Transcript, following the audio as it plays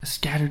A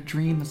scattered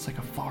dream that's like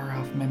a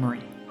far-off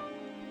memory.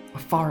 A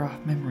far-off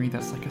memory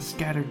that's like a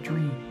scattered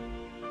dream.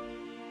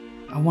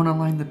 I want to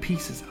line the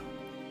pieces up.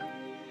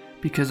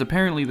 Because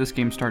apparently this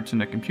game starts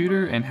in a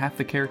computer and half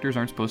the characters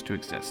aren't supposed to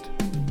exist.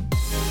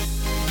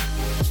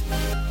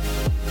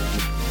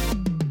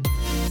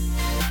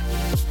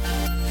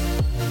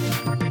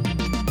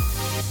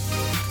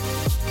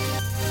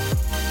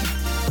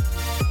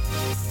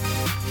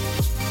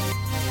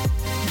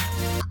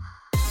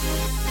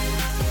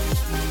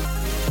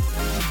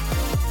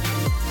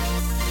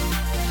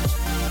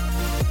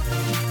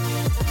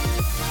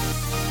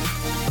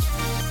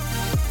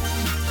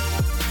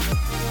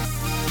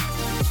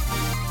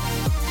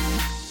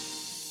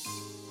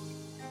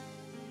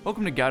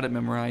 Welcome to Got It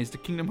Memorized, a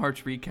Kingdom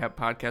Hearts recap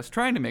podcast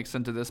trying to make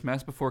sense of this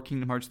mess before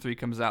Kingdom Hearts 3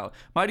 comes out.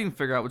 Might even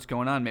figure out what's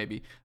going on,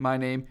 maybe. My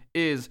name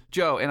is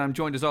Joe, and I'm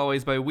joined as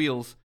always by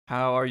Wheels.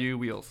 How are you,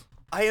 Wheels?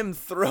 I am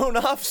thrown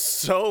off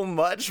so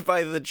much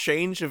by the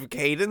change of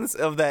cadence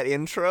of that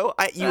intro.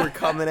 You were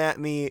coming at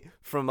me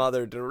from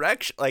other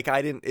direction. Like,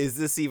 is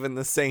this even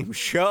the same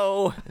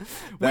show?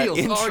 Wheels,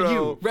 are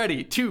you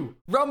ready to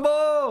rumble?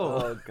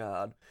 Oh,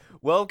 God.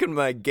 Welcome to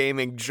my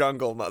gaming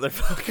jungle,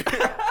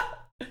 motherfucker.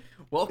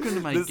 Welcome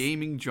to my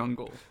gaming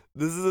jungle.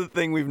 This is a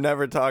thing we've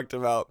never talked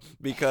about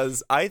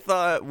because I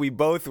thought we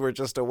both were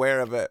just aware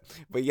of it.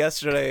 But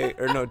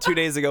 2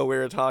 days ago we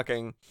were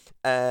talking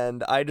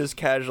and I just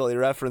casually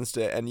referenced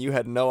it and you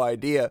had no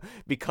idea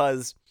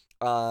because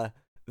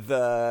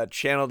the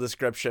channel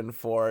description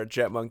for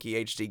Jet Monkey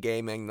HD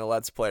Gaming, the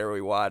Let's Player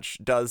we watch,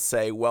 does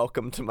say,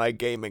 "Welcome to my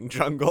gaming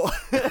jungle."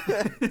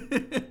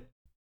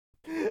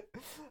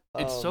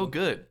 It's so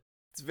good.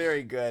 It's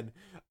very good.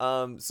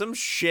 Some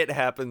shit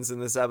happens in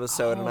this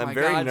episode, and I'm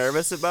very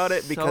nervous about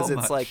it because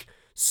it's like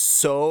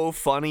so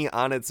funny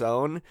on its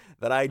own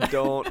that I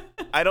don't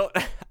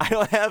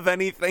have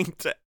anything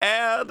to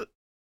add.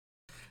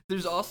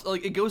 There's also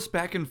it goes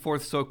back and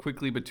forth so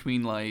quickly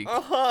between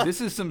this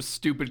is some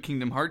stupid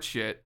Kingdom Hearts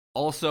shit.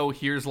 Also,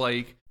 here's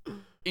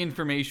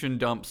information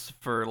dumps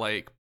for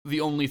the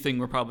only thing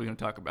we're probably going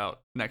to talk about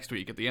next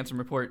week at the Ansem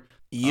Report.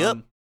 Yep.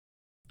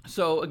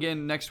 So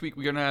again, next week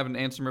we're going to have an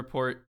Ansem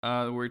Report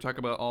where we talk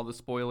about all the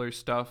spoiler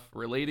stuff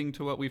relating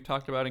to what we've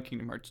talked about in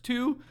Kingdom Hearts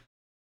 2,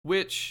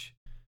 which,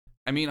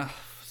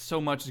 so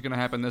much is going to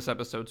happen this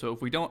episode, so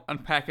if we don't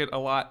unpack it a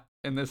lot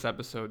in this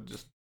episode,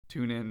 just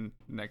tune in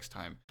next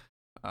time.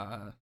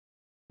 But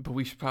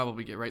we should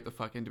probably get right the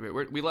fuck into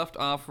it. We left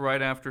off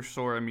right after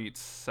Sora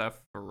meets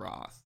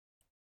Sephiroth.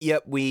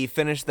 Yep, we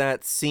finished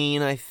that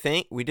scene, I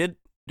think. We did.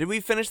 Did we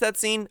finish that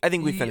scene? I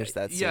think we finished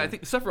that scene. Yeah, I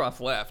think Sephiroth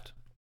left.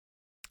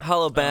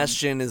 Hollow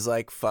Bastion is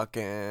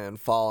fucking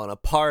falling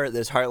apart.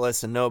 There's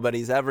Heartless and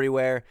nobodies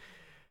everywhere.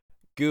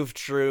 Goof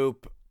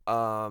Troop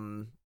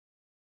are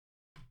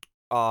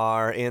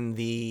in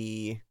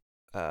the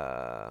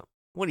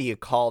what do you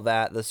call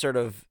that? The sort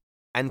of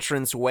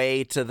entrance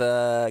way to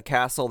the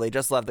castle. They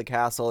just left the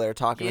castle. They were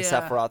talking to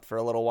Sephiroth for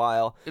a little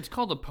while. It's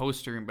called a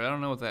poster, but I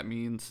don't know what that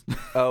means.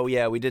 Oh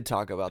yeah, we did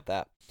talk about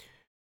that.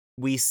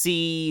 We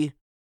see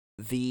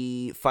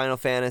the Final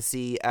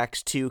Fantasy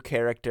X2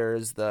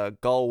 characters, the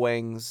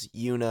Gullwings,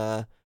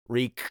 Yuna,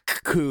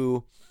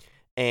 Riku,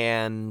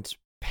 and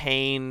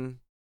Pain,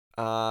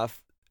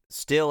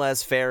 still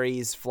as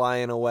fairies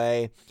flying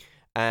away,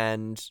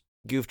 and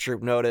Goof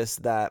Troop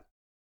noticed that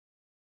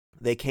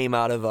they came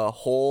out of a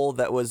hole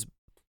that was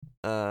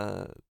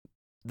that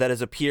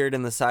has appeared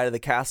in the side of the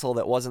castle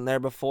that wasn't there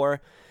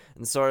before,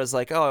 and Sora's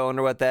like, "Oh, I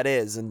wonder what that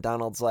is," and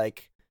Donald's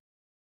like,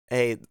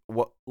 "Hey,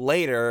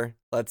 later,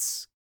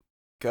 let's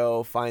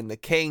go find the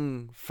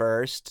king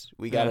first.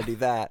 We gotta do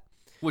that."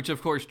 Which,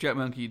 of course, Jet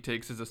Monkey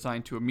takes as a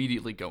sign to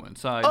immediately go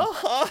inside.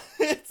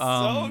 It's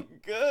so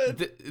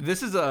good.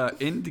 This is a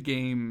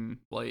end-game,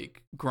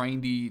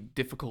 grindy,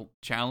 difficult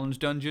challenge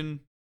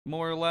dungeon,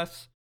 more or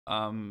less.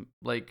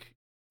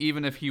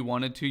 Even if he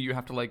wanted to, you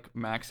have to,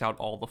 max out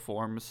all the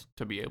forms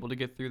to be able to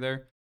get through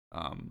there.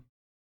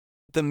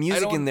 The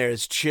music in there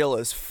is chill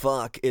as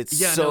fuck. It's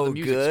the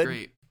music's good.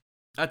 Great.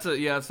 That's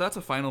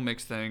a final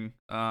mix thing.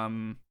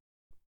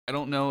 I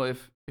don't know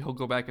if he'll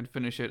go back and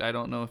finish it. I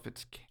don't know if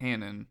it's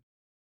canon.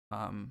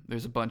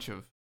 There's a bunch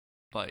of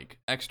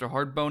extra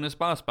hard bonus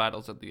boss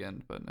battles at the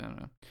end, but I don't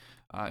know.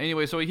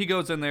 Anyway, so he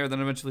goes in there, then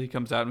eventually he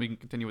comes out and we can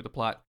continue with the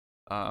plot.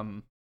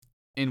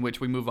 In which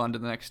we move on to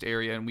the next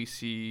area and we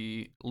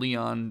see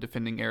Leon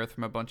defending Aerith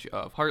from a bunch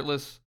of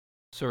Heartless.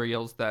 Sora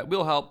yells that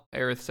we'll help.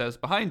 Aerith says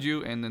behind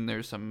you, and then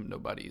there's some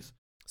nobodies.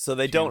 So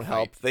they don't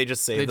help. They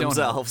just save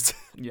themselves.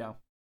 Yeah.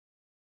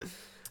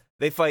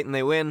 They fight and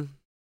they win.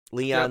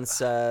 Leon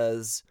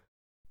says,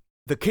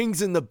 "The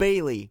king's in the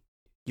Bailey.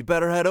 You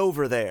better head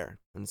over there."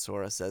 And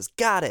Sora says,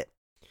 "Got it."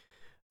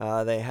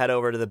 They head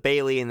over to the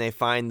Bailey and they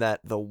find that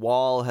the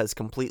wall has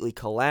completely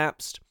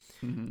collapsed.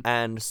 Mm-hmm.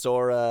 And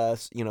Sora,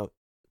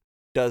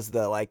 does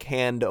the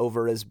hand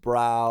over his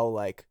brow,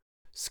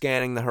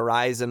 scanning the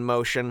horizon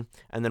motion.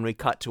 And then we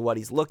cut to what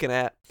he's looking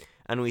at.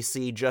 And we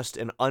see just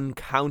an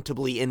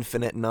uncountably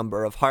infinite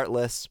number of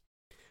Heartless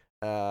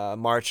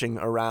marching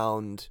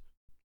around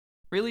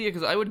Really?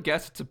 Because I would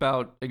guess it's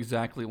about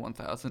exactly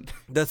 1,000.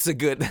 That's a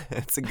good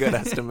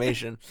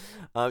estimation.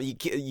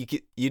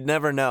 You'd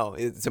never know.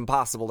 It's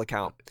impossible to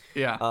count.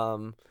 Yeah.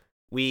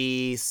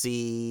 We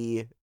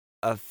see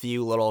a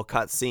few little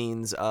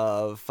cutscenes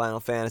of Final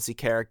Fantasy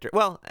characters.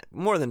 Well,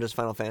 more than just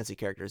Final Fantasy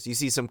characters. You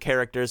see some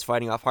characters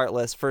fighting off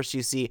Heartless. First,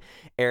 you see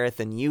Aerith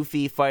and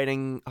Yuffie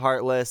fighting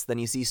Heartless. Then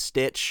you see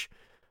Stitch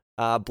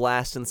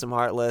blasting some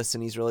Heartless,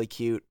 and he's really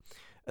cute.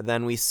 And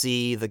then we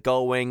see the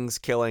Gullwings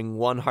killing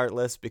one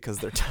Heartless because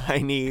they're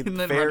tiny And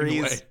then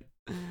fairies.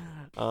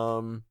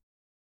 running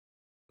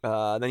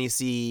Then you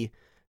see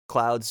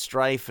Cloud,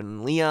 Strife,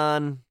 and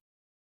Leon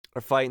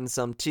are fighting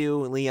some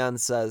too. Leon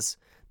says,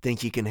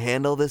 "Think you can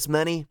handle this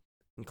many?"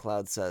 And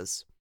Cloud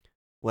says,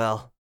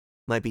 "Well,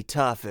 might be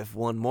tough if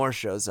one more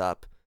shows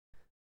up."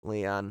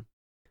 Leon,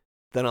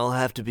 then that'll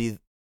have to be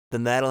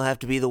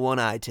the one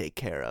I take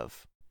care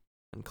of."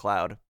 And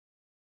Cloud,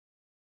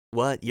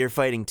 "What? You're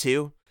fighting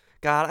too?"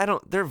 God,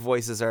 their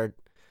voices are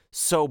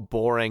so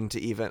boring to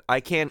even,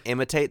 I can't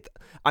imitate.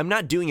 I'm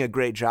not doing a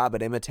great job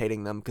at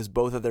imitating them because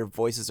both of their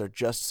voices are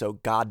just so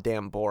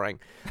goddamn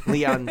boring.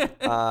 Leon,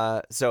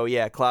 so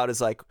yeah, Cloud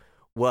is like,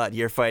 "What,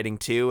 you're fighting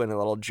too?" And a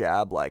little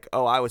jab like,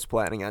 "Oh, I was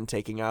planning on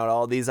taking out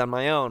all these on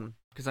my own.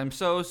 Because I'm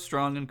so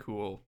strong and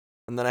cool."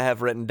 And then I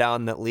have written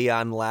down that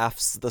Leon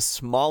laughs the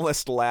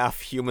smallest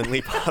laugh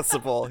humanly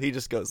possible. He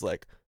just goes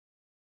like,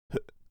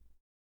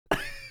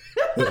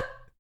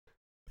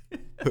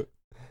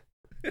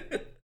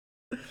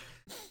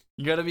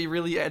 You gotta be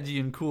really edgy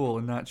and cool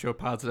and not show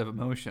positive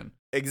emotion.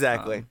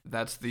 exactly.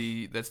 That's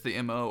the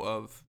MO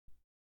of,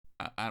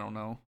 I don't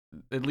know,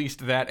 at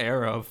least that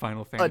era of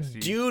Final A Fantasy.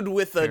 dude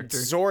with character. a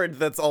sword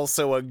that's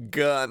also a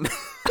gun.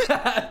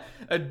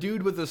 A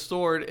dude with a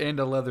sword and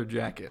a leather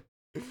jacket.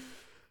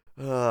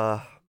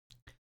 What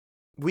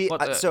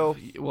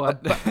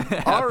What?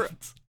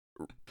 happens?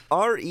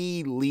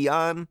 R.E.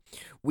 Leon,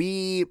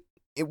 when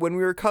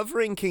we were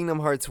covering Kingdom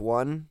Hearts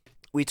 1,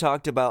 we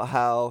talked about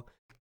how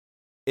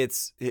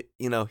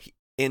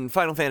in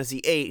Final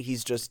Fantasy VIII,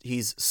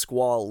 he's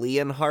Squall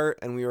Leonhart,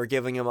 and we were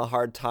giving him a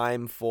hard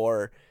time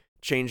for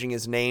changing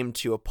his name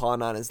to a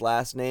pun on his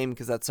last name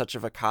because that's such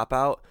of a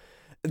cop-out.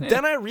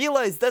 Then I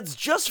realized that's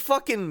just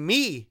fucking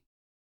me.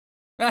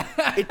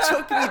 It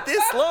took me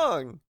this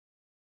long.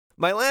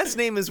 My last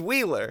name is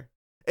Wheeler.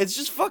 It's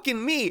just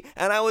fucking me.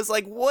 And I was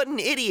like, what an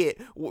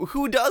idiot.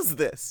 Who does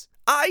this?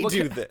 I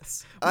do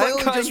this. I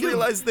only just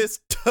realized this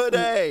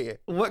today.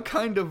 What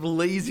kind of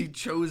lazy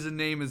chosen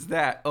name is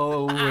that?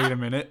 Oh, wait a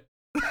minute.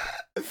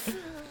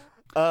 Anyway.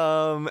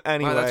 Wow,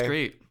 that's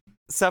great.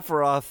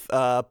 Sephiroth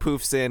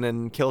poofs in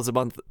and kills a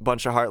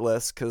bunch of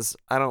Heartless because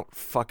I don't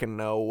fucking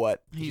know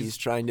what he's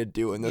trying to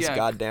do in this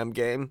goddamn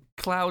game.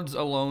 Cloud's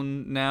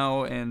alone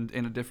now and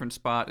in a different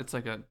spot. It's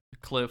like a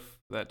cliff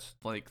that's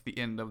like the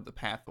end of the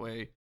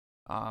pathway.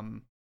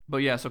 But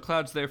yeah, so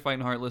Cloud's there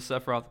fighting Heartless.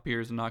 Sephiroth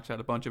appears and knocks out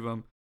a bunch of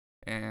them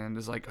and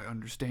is like, "I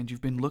understand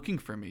you've been looking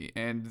for me."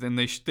 And then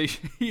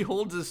he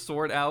holds his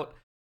sword out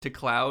to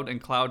Cloud,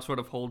 and Cloud sort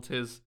of holds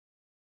his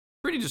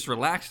pretty just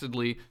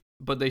relaxedly.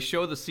 But they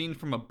show the scene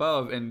from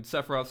above, and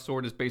Sephiroth's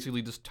sword is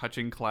basically just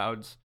touching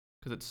Cloud's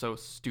because it's so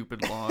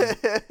stupid long.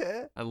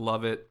 I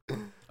love it.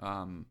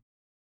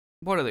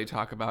 What do they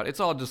talk about?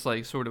 It's all just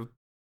like sort of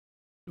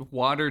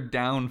watered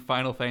down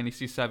Final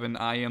Fantasy VII,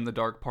 "I am the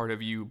dark part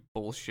of you"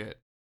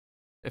 bullshit,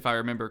 if I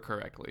remember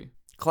correctly.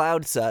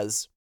 Cloud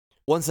says,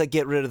 once I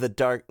get rid of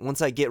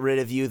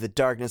you, the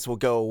darkness will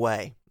go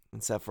away."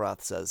 And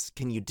Sephiroth says,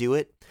 "Can you do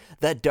it?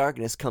 That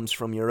darkness comes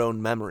from your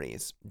own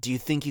memories. Do you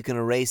think you can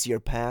erase your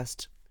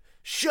past?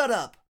 Shut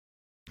up!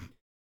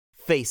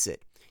 Face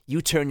it,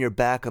 you turn your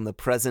back on the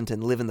present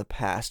and live in the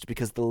past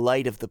because the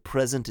light of the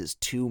present is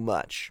too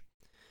much."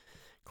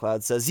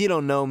 Cloud says, "You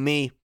don't know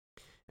me."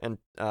 And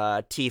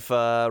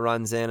Tifa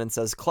runs in and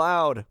says,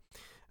 "Cloud."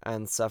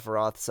 And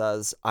Sephiroth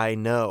says, "I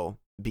know,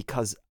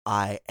 because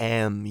I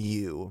am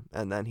you."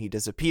 And then he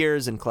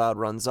disappears and Cloud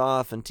runs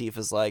off and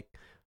Tifa's like,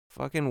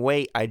 "Fucking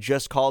wait, I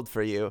just called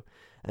for you."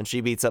 And she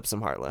beats up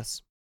some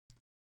Heartless.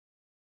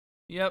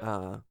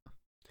 Yep.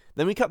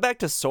 Then we cut back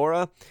to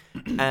Sora,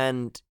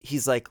 and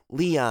he's like,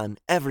 "Leon,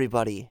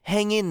 everybody,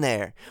 hang in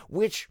there."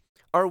 Which,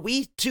 are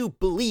we to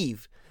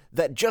believe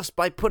that just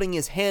by putting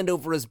his hand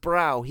over his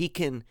brow, he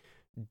can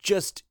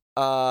just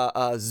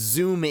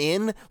zoom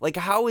in? Like,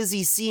 how is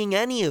he seeing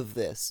any of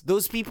this?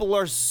 Those people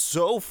are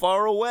so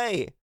far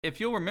away. If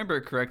you'll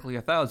remember correctly,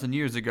 1,000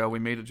 years ago, we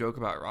made a joke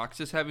about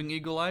Roxas having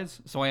eagle eyes,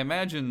 so I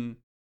imagine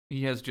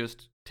he has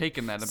just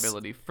taken that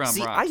ability from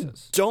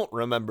Roxas. I don't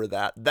remember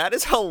that. That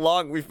is how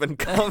long we've been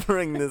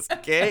covering this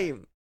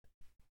game.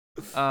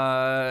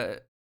 I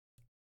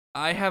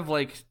have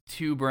like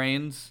two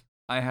brains.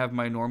 I have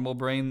my normal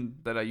brain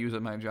that I use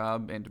at my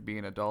job and to be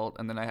an adult,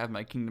 and then I have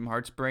my Kingdom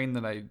Hearts brain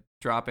that I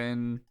drop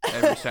in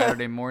every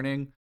Saturday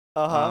morning.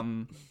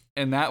 And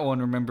that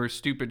one remembers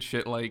stupid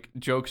shit like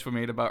jokes were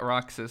made about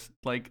Roxas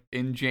like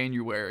in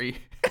January.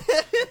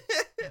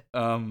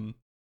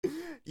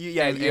 You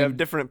have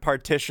different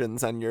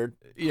partitions on your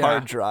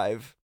hard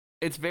drive.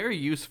 It's very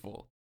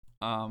useful.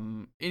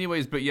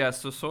 Anyways, but yeah,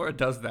 so Sora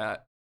does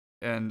that,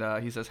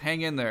 and he says,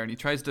 "Hang in there," and he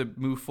tries to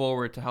move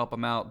forward to help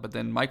him out, but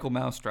then Michael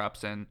Mouse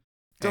drops in.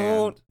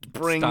 Don't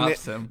bring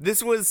stops him.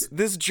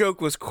 This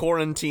joke was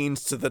quarantined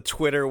to the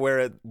Twitter where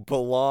it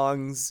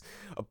belongs.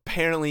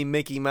 Apparently,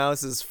 Mickey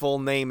Mouse's full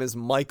name is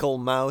Michael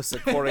Mouse,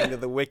 according to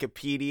the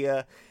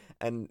Wikipedia,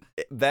 and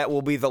that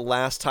will be the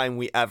last time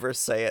we ever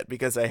say it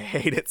because I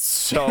hate it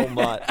so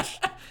much.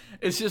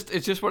 It's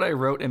just what I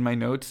wrote in my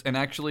notes, and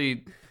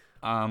actually,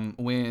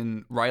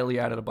 when Riley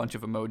added a bunch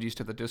of emojis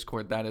to the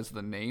Discord, that is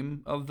the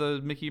name of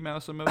the Mickey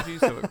Mouse emoji,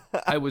 so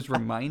I was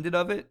reminded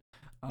of it.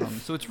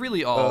 So it's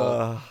really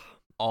all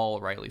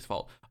Riley's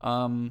fault.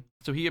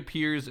 So he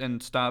appears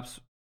and stops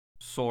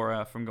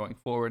Sora from going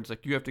forward. It's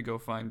like, you have to go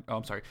find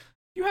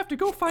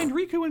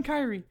Riku and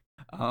Kairi.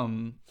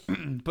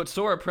 But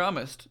Sora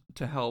promised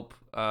to help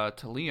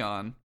to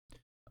Leon.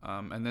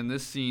 And then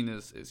this scene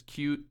is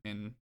cute,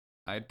 and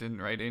I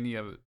didn't write any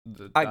of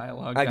the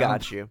dialogue I down.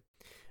 got you.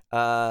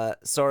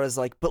 Sora's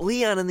like, but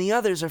Leon and the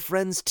others are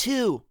friends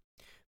too.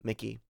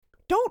 Mickey,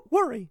 don't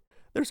worry.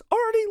 There's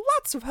already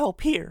lots of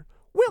help here.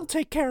 We'll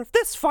take care of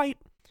this fight.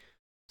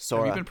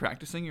 Sora. Have you been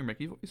practicing your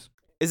Mickey voice?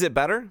 Is it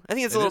better? I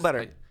think it's a little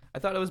better. I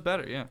thought it was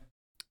better, yeah.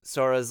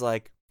 Sora's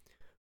like,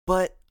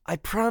 but I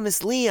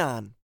promised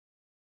Leon.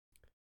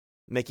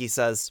 Mickey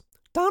says,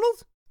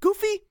 Donald,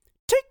 Goofy,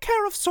 take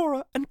care of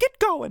Sora and get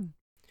going.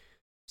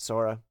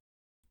 Sora,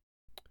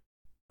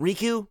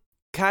 Riku,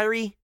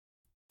 Kairi,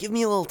 give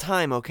me a little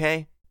time,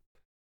 okay?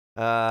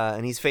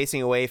 And he's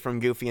facing away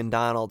from Goofy and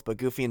Donald, but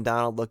Goofy and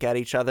Donald look at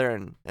each other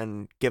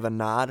and give a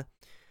nod.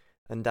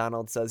 And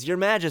Donald says, Your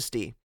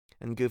Majesty.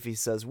 And Goofy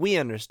says, we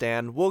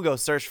understand. We'll go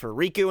search for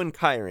Riku and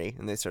Kairi.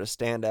 And they sort of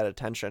stand at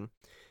attention.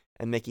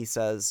 And Mickey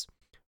says,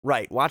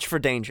 right, watch for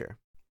danger.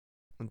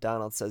 And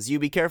Donald says, you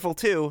be careful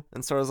too.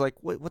 And Sora's like,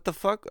 what the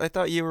fuck? I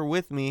thought you were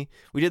with me.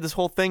 We did this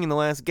whole thing in the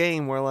last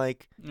game where,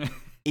 like,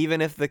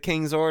 even if the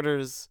king's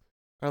orders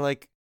are,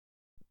 like,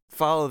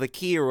 follow the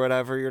key or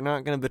whatever, you're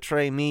not going to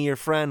betray me, your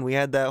friend. We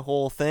had that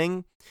whole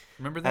thing.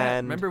 Remember that?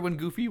 Remember when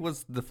Goofy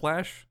was the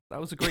Flash?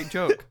 That was a great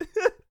joke.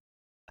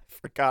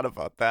 Forgot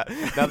about that.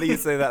 Now that you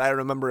say that, I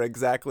remember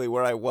exactly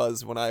where I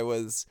was when I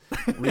was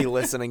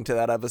re-listening to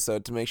that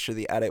episode to make sure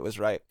the edit was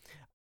right.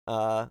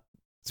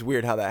 It's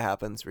weird how that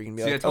happens. Where you can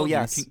be like, oh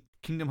yes,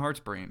 Kingdom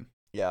Hearts brain.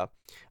 Yeah.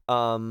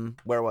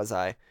 Where was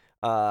I?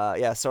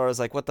 Yeah. Sora's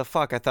like, what the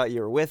fuck? I thought you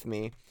were with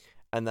me.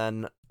 And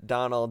then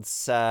Donald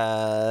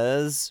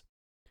says,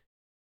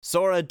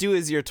 Sora, do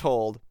as you're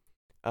told.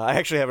 I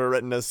actually have it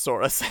written as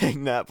Sora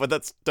saying that, but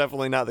that's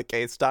definitely not the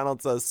case.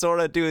 Donald says,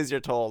 Sora, do as you're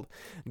told.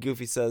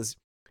 Goofy says,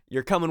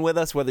 you're coming with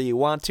us whether you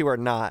want to or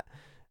not.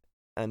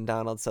 And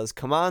Donald says,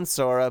 come on,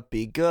 Sora,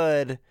 be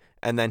good.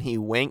 And then he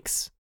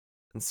winks.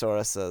 And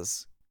Sora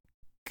says,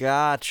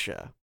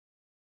 gotcha.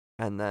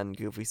 And then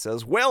Goofy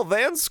says, well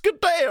then,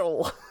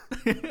 skedaddle.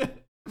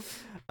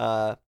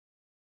 And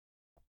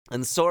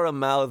Sora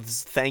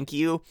mouths thank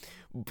you.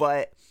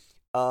 But,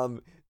 I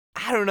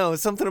don't know,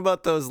 something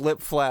about those lip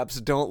flaps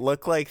don't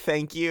look like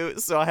thank you.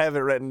 So I have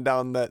it written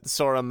down that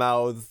Sora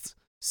mouths,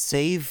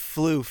 save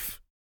Floof.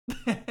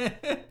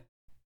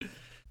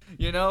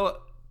 You know,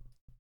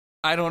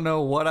 I don't know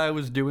what I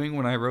was doing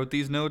when I wrote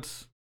these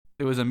notes.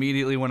 It was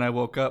immediately when I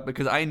woke up,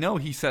 because I know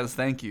he says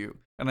thank you,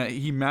 and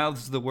he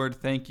mouths the word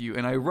thank you,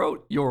 and I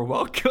wrote you're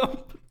welcome.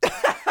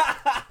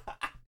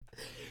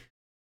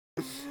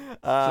 So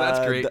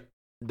that's great.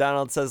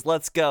 Donald says,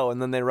 let's go,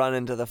 and then they run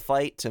into the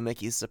fight to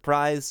Mickey's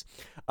surprise,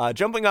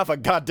 jumping off a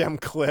goddamn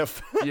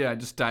cliff. Yeah,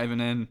 just diving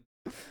in.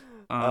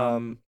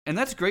 And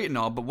that's great and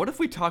all, but what if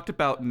we talked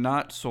about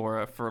not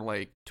Sora for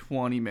like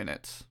 20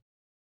 minutes?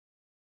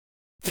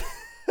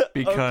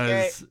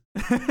 Because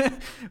after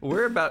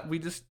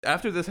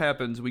this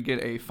happens, we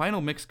get a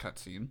final mix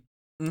cutscene,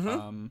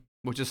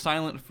 which is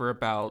silent for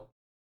about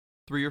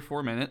 3 or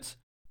 4 minutes,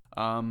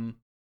 of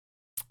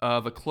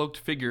a cloaked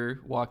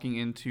figure walking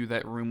into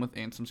that room with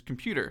Ansem's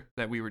computer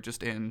that we were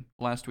just in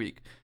last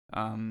week.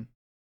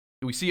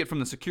 We see it from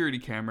the security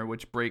camera,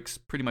 which breaks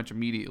pretty much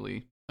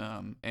immediately,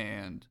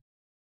 and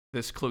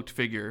this cloaked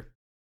figure,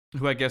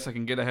 who I guess I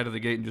can get ahead of the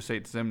gate and just say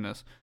it's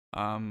Xemnas,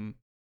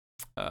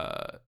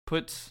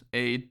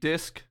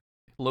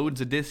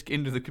 loads a disk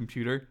into the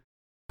computer,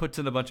 puts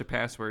in a bunch of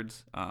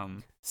passwords.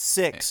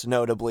 6,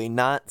 notably,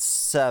 not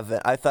 7.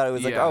 I thought it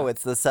was like, oh,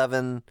 it's the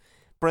 7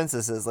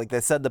 princesses. Like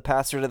they said the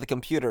password of the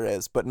computer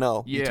is, but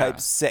no, you type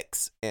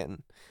 6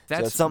 in. So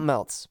it's something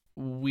else.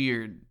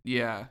 Weird,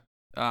 yeah.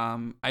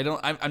 I'm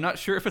not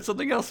sure if it's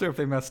something else or if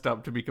they messed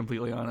up, to be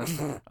completely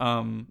honest.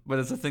 But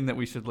it's a thing that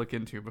we should look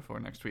into before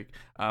next week.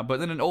 But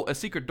then a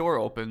secret door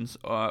opens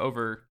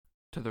over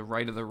to the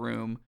right of the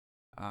room.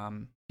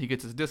 He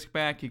gets his disc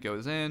back, he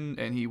goes in,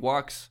 and he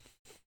walks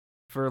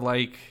for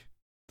like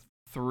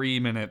 3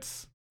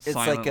 minutes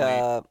silently.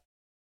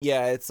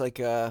 It's like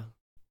a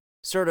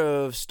sort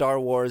of Star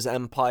Wars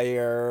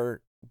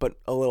Empire, but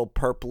a little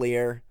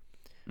purplier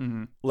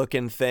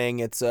looking thing.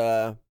 It's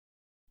a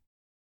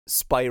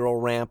spiral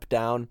ramp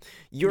down.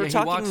 He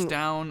walks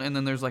down, and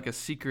then there's like a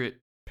secret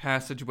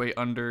passageway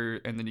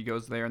under, and then he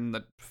goes there, and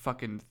the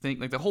fucking thing,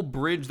 like the whole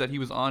bridge that he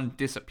was on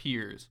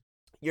disappears.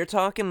 you're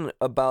talking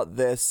about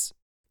this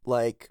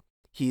like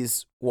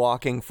he's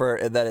walking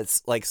that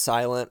it's like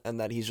silent and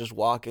that he's just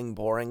walking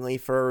boringly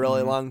for a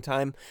really long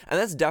time. And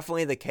that's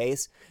definitely the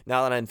case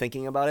now that I'm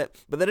thinking about it.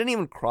 But that didn't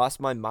even cross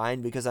my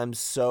mind because I'm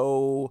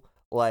so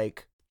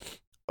like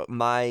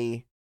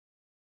my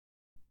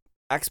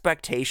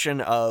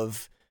expectation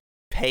of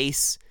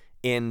pace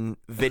in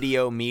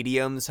video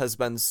mediums has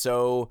been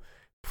so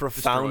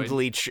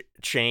profoundly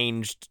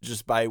changed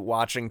just by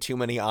watching too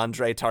many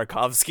Andrei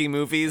Tarkovsky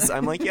movies.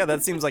 I'm like, yeah,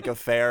 that seems like a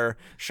fair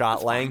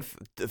shot length.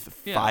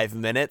 5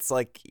 minutes.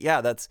 Like,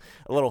 yeah, that's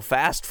a little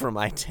fast for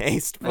my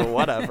taste, but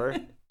whatever.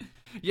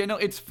 Yeah, no,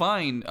 it's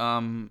fine.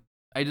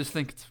 I just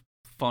think it's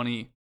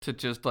funny to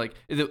just like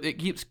it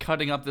keeps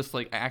cutting up this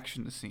like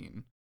action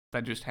scene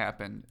that just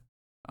happened.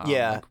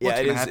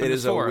 It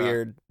is a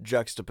weird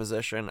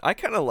juxtaposition. I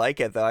kind of like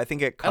it though. I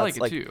think it cuts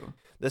I like it too.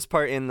 This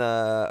part in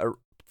the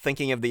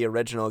thinking of the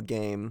original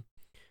game,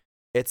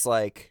 it's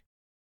like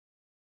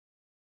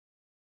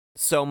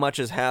so much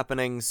is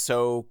happening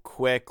so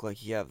quick.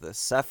 Like you have the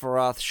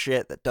Sephiroth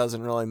shit that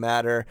doesn't really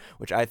matter,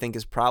 which I think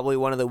is probably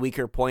one of the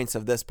weaker points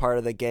of this part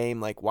of the game.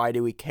 Like, why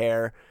do we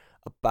care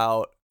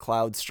about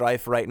Cloud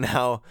Strife right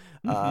now?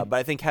 But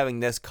I think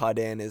having this cut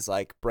in is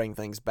like brings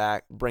things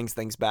back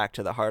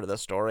to the heart of the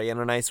story in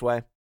a nice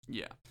way.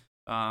 Yeah.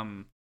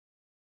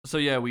 So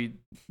yeah,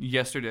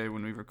 yesterday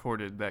when we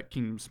recorded that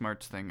Kingdom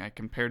Smarts thing, I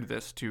compared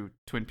this to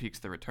Twin Peaks: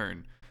 The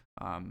Return.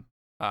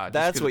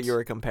 That's what you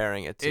were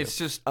comparing it to. It's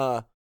just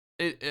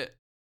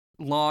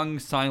long,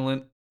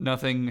 silent,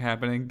 nothing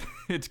happening.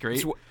 It's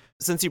great.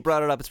 Since you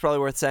brought it up, it's probably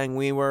worth saying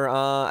we were.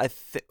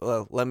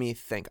 Let me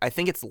think. I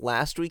think it's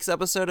last week's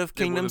episode of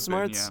Kingdom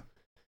Smarts.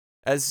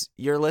 As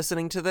you're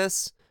listening to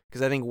this,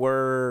 because I think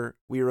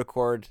we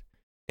record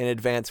in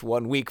advance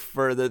 1 week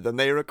further than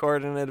they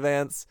record in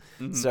advance.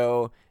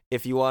 So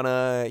if you want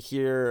to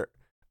hear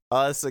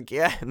us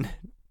again,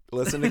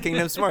 listen to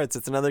Kingdom Smarts.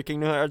 It's another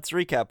Kingdom Hearts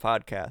recap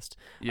podcast.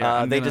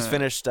 Yeah, they just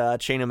finished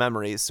Chain of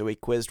Memories, so we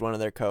quizzed one of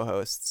their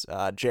co-hosts,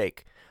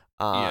 Jake.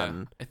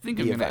 I think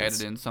I'm going to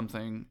edit in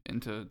something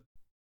into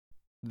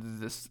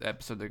this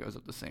episode that goes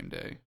up the same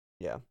day.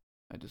 Yeah.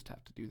 I just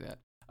have to do that.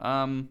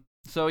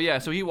 So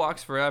he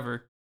walks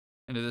forever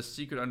into this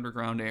secret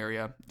underground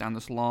area, down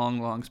this long,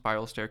 long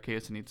spiral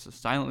staircase, and he's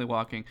just silently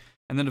walking.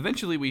 And then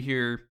eventually we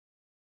hear,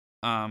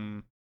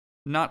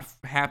 not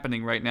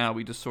happening right now,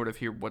 we just sort of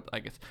hear what, I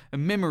guess, a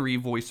memory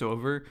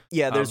voiceover.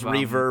 Yeah, there's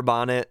reverb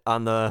on it,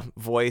 on the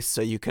voice,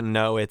 so you can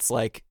know it's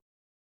like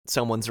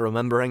someone's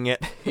remembering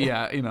it.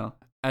 Yeah,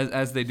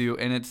 as they do.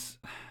 And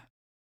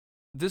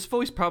this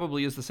voice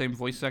probably is the same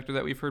voice actor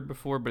that we've heard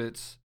before, but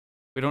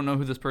we don't know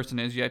who this person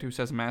is yet who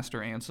says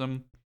Master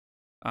Ansem.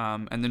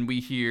 And then we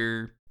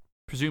hear,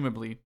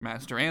 presumably,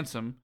 Master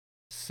Ansem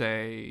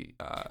say...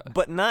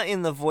 but not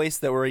in the voice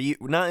that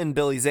not in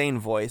Billy Zane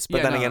voice,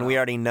 but we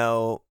already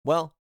know...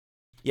 Well,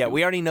 yeah,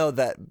 we already know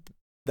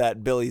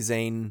that Billy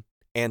Zane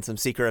Ansem,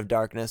 Seeker of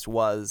Darkness,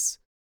 was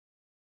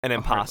an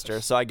imposter,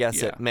 so I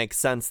guess it makes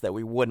sense that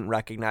we wouldn't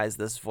recognize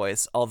this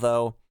voice,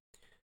 although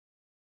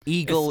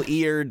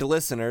eagle-eared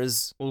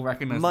listeners will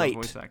recognize might. The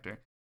voice actor.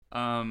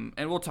 And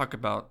we'll talk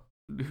about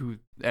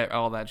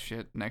all that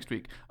shit next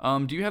week.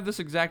 Do you have this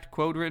exact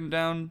quote written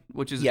down?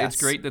 Which is, It's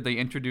great that they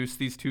introduce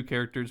these two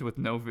characters with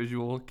no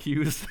visual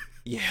cues.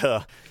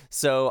 Yeah.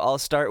 So I'll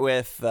start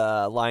with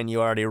the line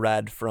you already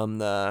read from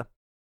the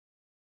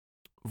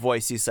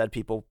voice you said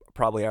people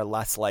probably are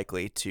less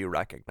likely to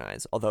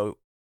recognize. Although,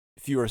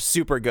 if you were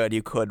super good,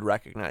 you could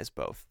recognize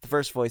both. The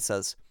first voice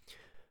says,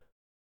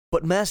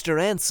 "But Master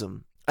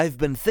Ansem, I've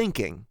been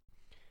thinking."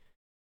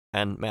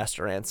 And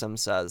Master Ansem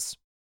says,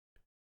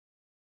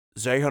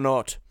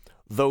 "Xehanort,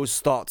 those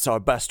thoughts are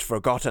best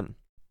forgotten."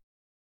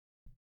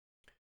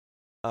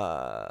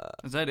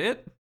 Is that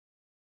it?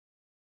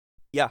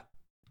 Yeah.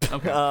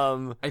 Okay.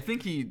 I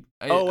think he.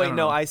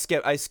 I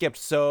skipped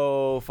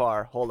so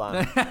far. Hold on.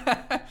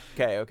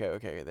 Okay.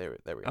 There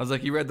we go. I was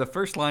like, you read the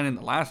first line and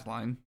the last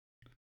line.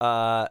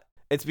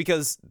 It's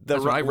because the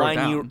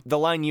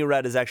line you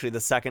read is actually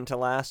the second to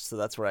last, so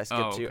that's where I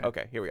skipped to.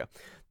 Okay, here we go.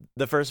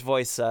 The first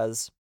voice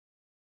says,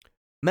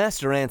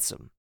 "Master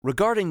Ansem,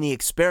 regarding the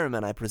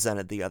experiment I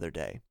presented the other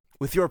day,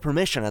 with your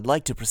permission, I'd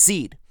like to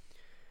proceed."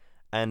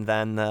 And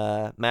then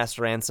the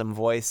Master Ansem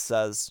voice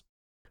says,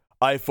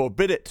 "I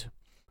forbid it.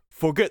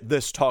 Forget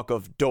this talk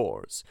of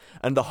doors,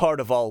 and the heart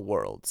of all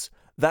worlds.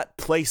 That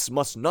place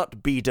must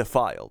not be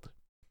defiled."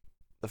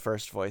 The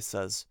first voice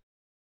says,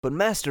 "But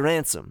Master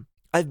Ansem,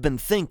 I've been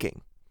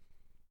thinking."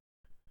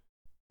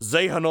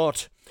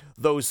 "Xehanort,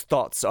 those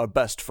thoughts are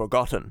best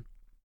forgotten."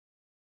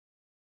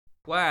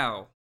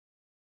 Wow.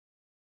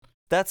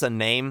 That's a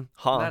name,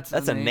 huh?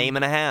 That's a name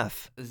and a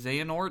half.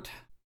 Xehanort?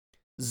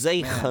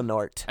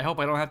 Xehanort. I hope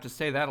I don't have to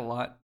say that a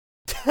lot.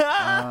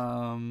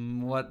 All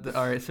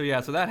right,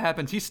 so that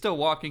happens. He's still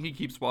walking. He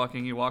keeps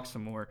walking. He walks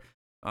some more.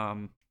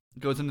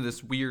 Goes into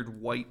this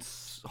weird white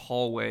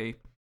hallway,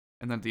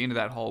 and then at the end of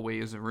that hallway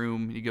is a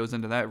room. He goes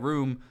into that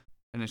room,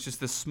 and it's just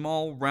this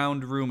small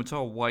round room. It's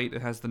all white.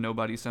 It has the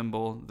nobody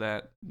symbol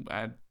that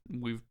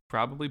we've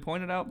probably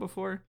pointed out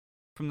before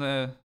from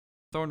the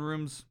throne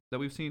rooms that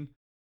we've seen.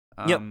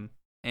 Yep.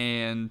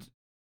 And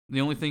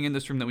the only thing in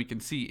this room that we can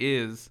see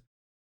is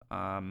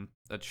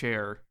a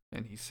chair,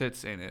 and he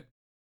sits in it.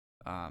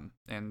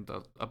 And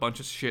a bunch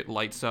of shit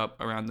lights up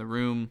around the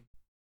room.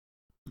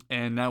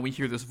 And now we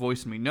hear this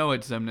voice, and we know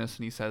it's Xemnas,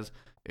 and he says,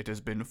 "It has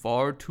been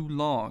far too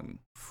long,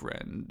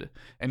 friend."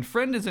 And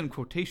friend is in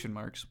quotation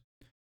marks.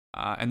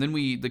 And then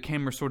the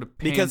camera sort of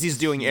pans Because he's to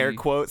doing see... air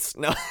quotes.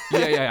 No.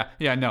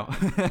 Yeah, no.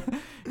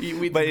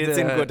 But it's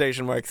in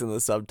quotation marks in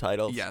the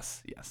subtitles.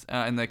 Yes.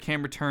 And the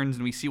camera turns,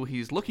 and we see what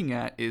he's looking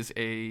at is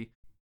a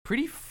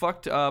pretty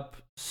fucked up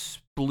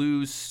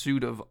blue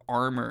suit of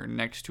armor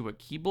next to a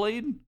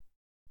keyblade.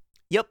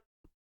 Yep.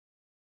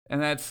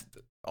 And that's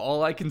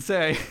all I can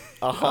say.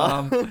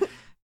 Uh-huh.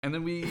 And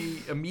then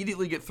we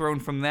immediately get thrown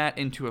from that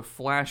into a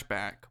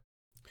flashback,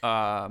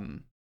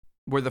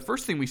 where the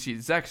first thing we see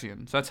is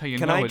Zexion. So that's how you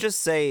know. Can I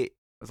just say? It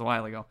was a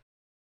while ago.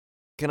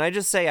 Can I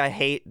just say I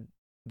hate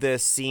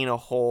this scene a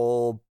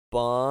whole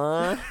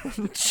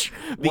bunch?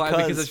 Why?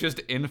 Because it's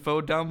just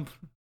info dump.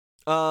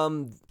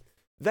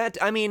 That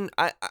I mean,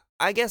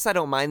 I guess I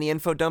don't mind the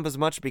info dump as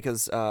much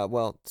because,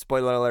 well,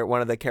 spoiler alert,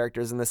 one of the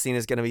characters in the scene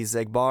is going to be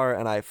Xigbar,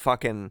 and I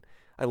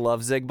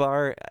love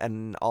Xigbar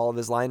and all of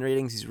his line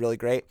readings. He's really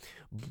great,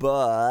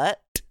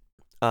 but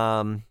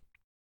I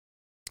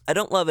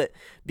don't love it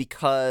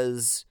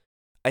because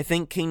I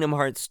think Kingdom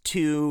Hearts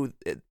 2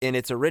 in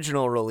its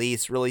original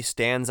release really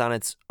stands on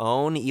its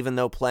own, even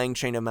though playing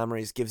Chain of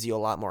Memories gives you a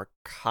lot more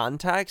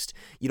context.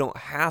 You don't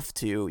have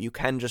to. You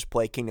can just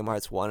play Kingdom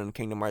Hearts 1 and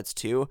Kingdom Hearts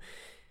 2.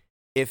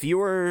 If you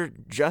were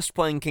just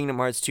playing Kingdom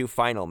Hearts 2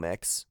 Final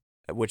Mix,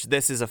 which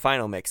this is a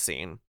Final Mix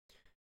scene,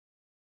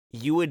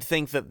 you would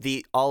think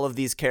that all of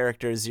these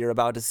characters you're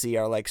about to see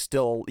are like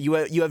still... You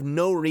have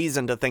no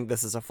reason to think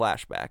this is a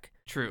flashback.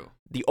 True.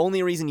 The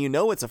only reason you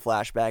know it's a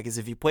flashback is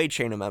if you played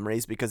Chain of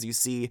Memories, because you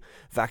see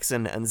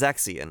Vexen and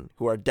Zexion,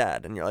 who are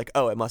dead, and you're like,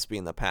 oh, it must be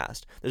in the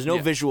past. There's no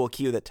visual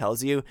cue that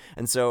tells you,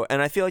 and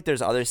I feel like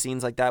there's other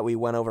scenes like that we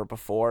went over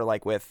before,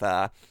 like with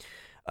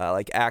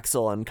like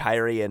Axel and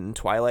Kairi in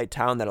Twilight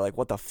Town, that are like,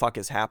 what the fuck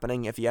is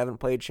happening if you haven't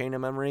played Chain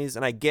of Memories?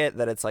 And I get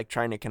that it's like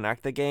trying to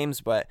connect the games,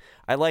 but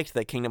I liked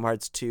that Kingdom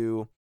Hearts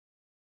 2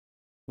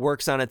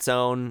 works on its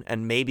own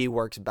and maybe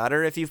works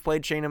better if you've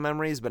played Chain of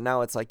Memories, but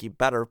now it's like you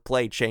better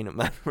play Chain of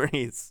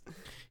Memories.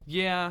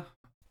 Yeah.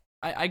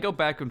 I go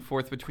back and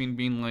forth between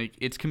being like,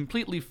 it's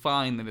completely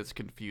fine that it's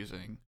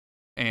confusing,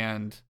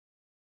 and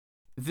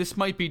this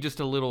might be just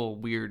a little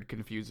weird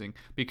confusing,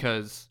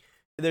 because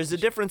there's a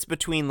difference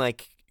between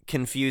like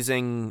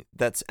confusing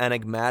that's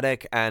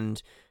enigmatic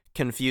and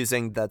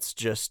confusing that's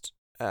just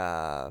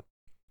poor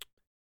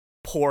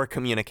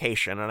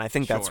communication, and I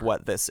think that's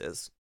what this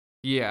is.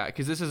 Yeah,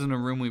 because this isn't a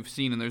room we've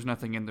seen, and there's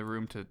nothing in the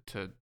room to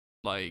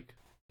like,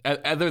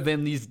 other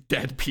than these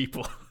dead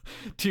people,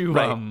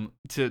 to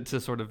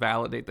sort of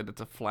validate that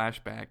it's a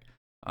flashback.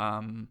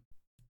 I'm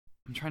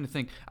trying to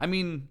think. I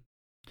mean,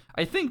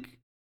 I think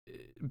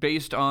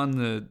based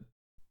on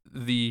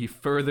the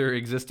further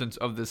existence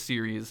of this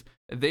series,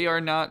 they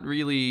don't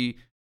really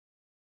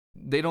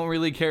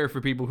care for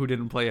people who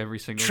didn't play every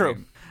single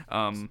game.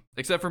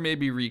 Except for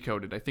maybe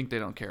Recoded. I think they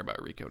don't care about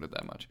Recoded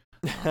that much.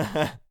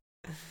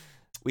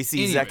 We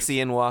see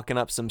Zexion walking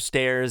up some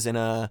stairs in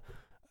a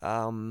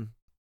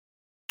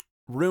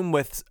room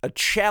with a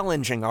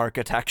challenging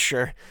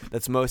architecture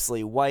that's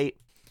mostly white,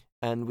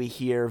 and we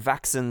hear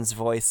Vexen's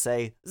voice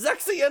say,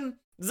 "Zexion!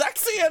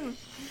 Zexion!"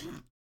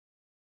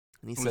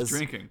 And he says,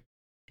 drinking.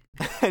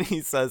 And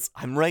he says,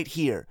 "I'm right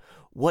here.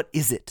 What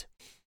is it?"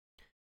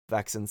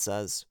 Vexen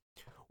says,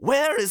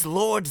 "Where is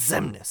Lord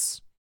Xemnas?"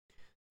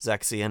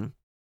 Zexion,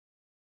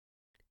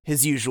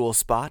 "His usual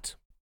spot.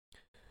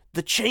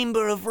 The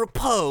Chamber of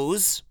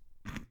Repose."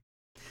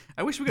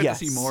 I wish we got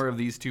to see more of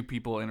these two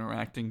people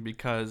interacting,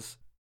 because,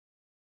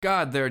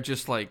 God, they're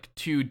just like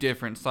two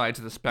different sides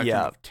of the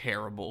spectrum of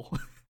terrible.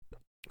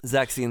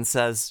 Zexion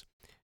says,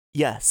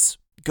 "Yes,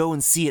 go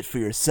and see it for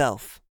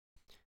yourself."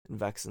 And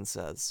Vexen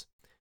says,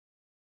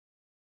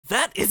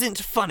 "That isn't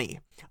funny.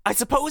 I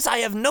suppose I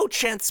have no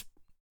chance..."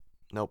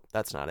 Nope,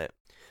 that's not it.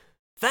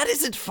 "That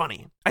isn't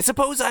funny. I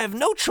suppose I have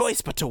no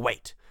choice but to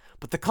wait.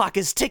 But the clock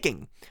is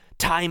ticking.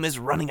 Time is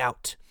running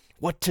out.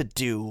 What to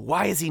do?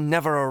 Why is he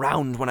never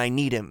around when I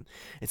need him?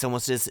 It's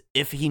almost as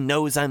if he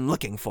knows I'm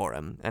looking for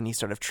him." And he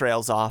sort of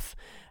trails off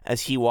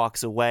as he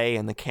walks away,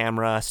 and the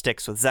camera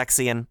sticks with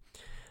Zexion.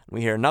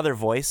 We hear another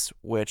voice,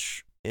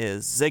 which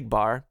is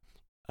Xigbar,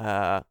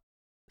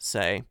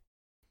 say,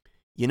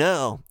 "You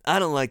know, I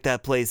don't like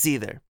that place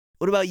either.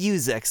 What about you,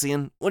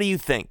 Zexion? What do you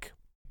think?"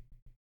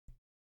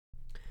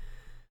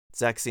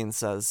 Zexion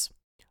says,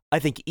 "I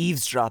think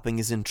eavesdropping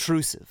is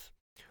intrusive.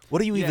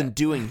 What are you even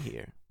doing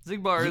here?"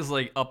 Xigbar is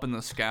like up in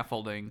the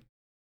scaffolding.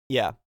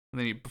 Yeah.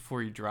 And then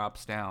before he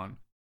drops down.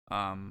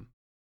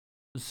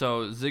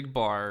 So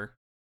Xigbar,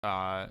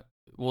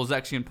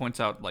 Zexion points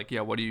out, like,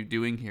 yeah, what are you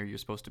doing here? You're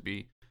supposed to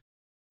be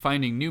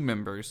finding new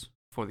members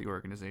for the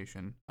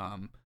organization.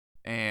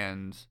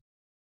 And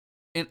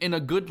in a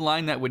good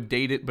line that would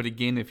date it, but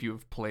again, if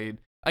you've played...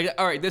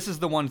 all right, this is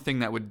the one thing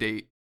that would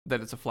date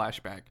that it's a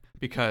flashback.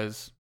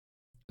 because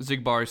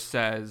Zigbar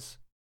says,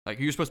 like,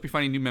 you're supposed to be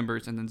finding new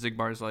members, and then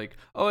Zigbar's like,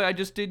 oh, I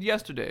just did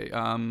yesterday.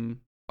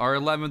 Our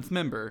 11th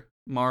member,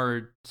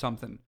 Mar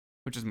something,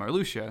 which is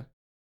Marluxia.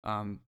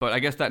 But I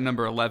guess that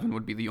number 11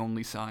 would be the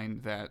only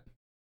sign that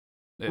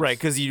right,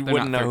 because you they're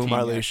wouldn't not know who 13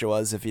 yet. Marluxia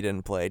was if you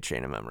didn't play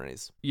Chain of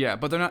Memories. Yeah,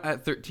 but they're not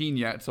at 13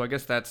 yet, so I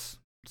guess that's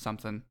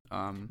something.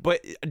 But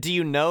do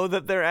you know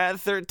that they're at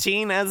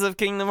 13 as of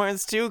Kingdom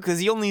Hearts 2?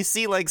 Because you only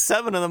see like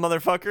 7 of the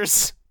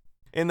motherfuckers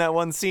in that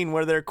one scene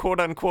where they're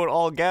quote-unquote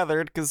all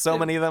gathered because so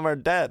many of them are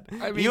dead.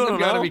 I mean, you they've don't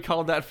got to know? be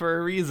called that for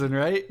a reason,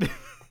 right?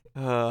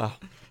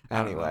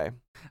 Anyway.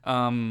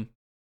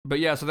 But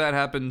yeah, so that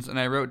happens, and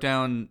I wrote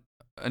down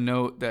a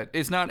note that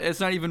it's not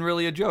even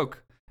really a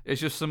joke. It's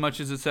just so much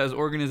as it says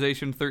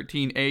Organization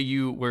 13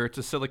 AU, where it's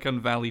a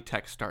Silicon Valley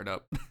tech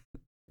startup.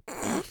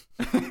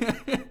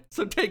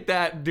 So take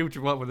that and do what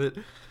you want with it.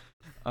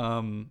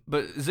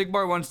 But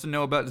Zigbar wants to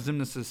know about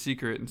Xemnas'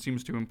 secret and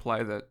seems to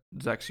imply that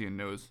Zexion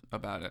knows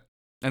about it.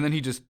 And then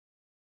he just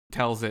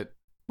tells it,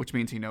 which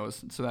means he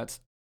knows. So that's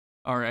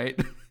all right.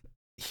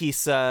 He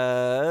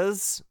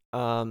says,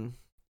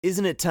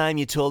 isn't it time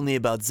you told me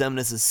about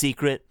Xemnas'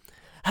 secret?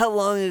 How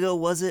long ago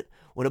was it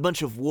when a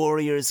bunch of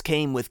warriors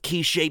came with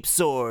key-shaped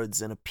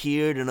swords and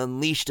appeared and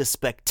unleashed a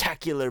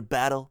spectacular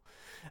battle?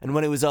 And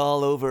when it was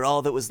all over,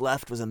 all that was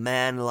left was a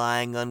man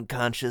lying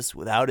unconscious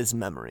without his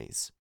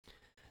memories.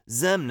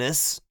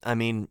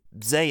 Xehanort,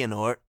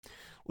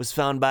 was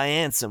found by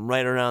Ansem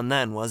right around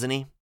then, wasn't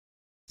he?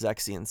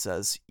 Zexion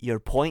says, your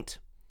point?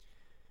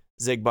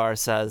 Zigbar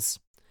says,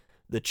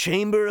 the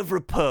Chamber of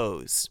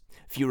Repose.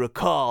 If you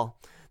recall,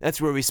 that's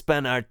where we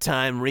spent our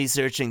time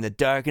researching the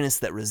darkness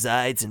that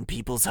resides in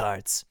people's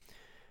hearts.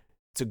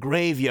 It's a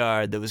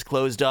graveyard that was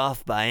closed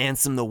off by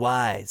Ansem the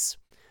Wise.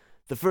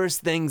 The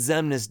first thing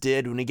Xemnas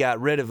did when he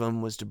got rid of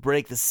him was to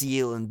break the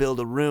seal and build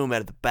a room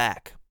at the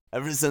back.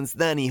 Ever since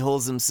then, he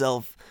holds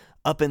himself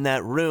up in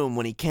that room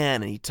when he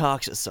can and he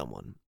talks to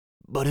someone.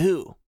 But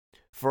who?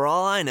 For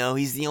all I know,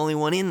 he's the only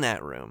one in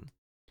that room.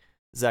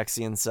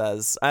 Zexion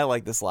says, I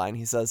like this line,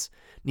 he says,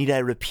 need I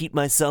repeat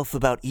myself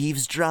about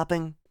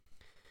eavesdropping?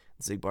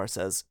 Zigbar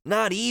says,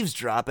 not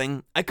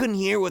eavesdropping. I couldn't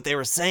hear what they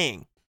were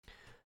saying.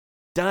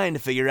 Dying to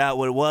figure out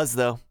what it was,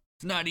 though.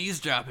 It's not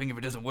eavesdropping if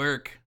it doesn't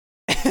work.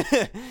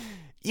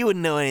 You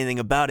wouldn't know anything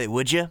about it,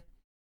 would you?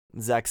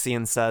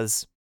 Zexion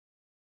says,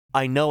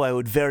 I know I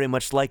would very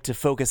much like to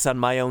focus on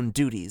my own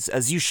duties,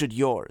 as you should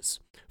yours,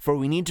 for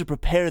we need to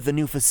prepare the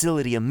new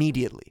facility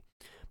immediately.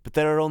 But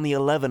there are only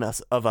 11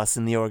 of us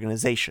in the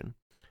organization.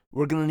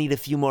 We're gonna need a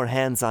few more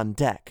hands on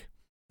deck.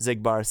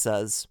 Zigbar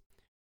says,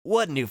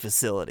 what new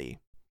facility?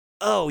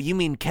 Oh, you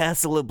mean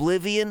Castle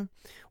Oblivion?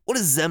 What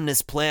does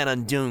Xemnas plan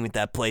on doing with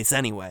that place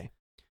anyway?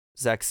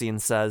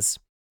 Zexion says,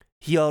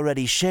 he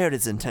already shared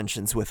his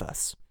intentions with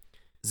us.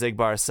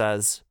 Zigbar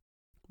says,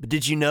 but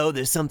did you know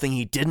there's something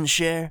he didn't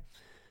share?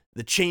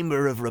 The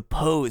Chamber of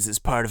Repose is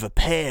part of a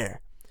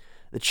pair.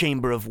 The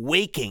Chamber of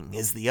Waking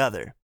is the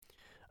other.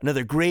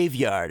 Another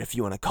graveyard, if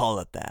you want to call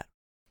it that.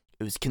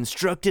 It was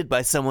constructed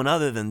by someone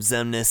other than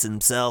Xemnas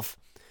himself.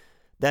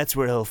 That's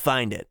where he'll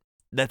find it.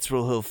 That's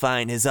where he'll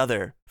find his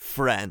other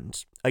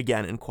friend.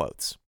 Again, in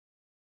quotes.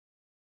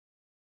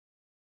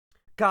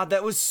 God,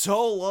 that was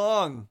so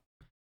long.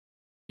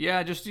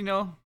 Yeah, just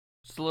a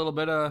little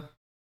bit of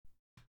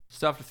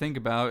stuff to think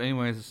about.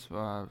 Anyways,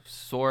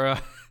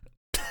 Sora.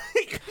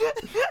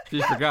 If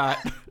you forgot,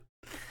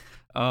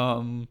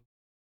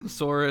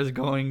 Sora is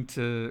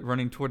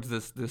running towards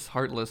this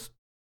heartless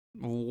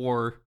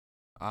war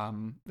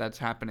that's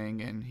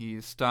happening, and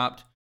he's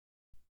stopped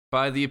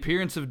by the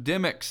appearance of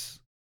Demyx,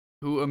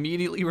 who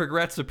immediately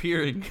regrets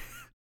appearing.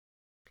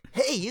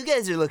 Hey, you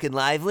guys are looking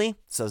lively,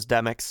 says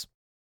Demyx.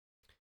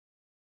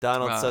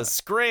 Donald says,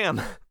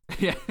 scram.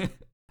 Yeah.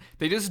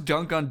 They just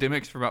dunk on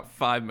Demyx for about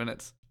 5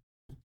 minutes.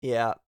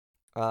 Yeah.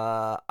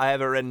 I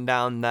have it written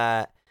down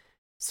that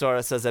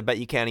Sora says, I bet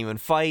you can't even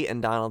fight.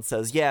 And Donald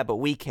says, yeah, but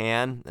we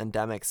can. And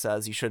Demyx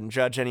says, you shouldn't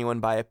judge anyone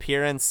by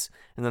appearance.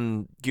 And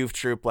then Goof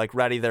Troop,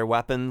 ready their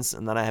weapons.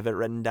 And then I have it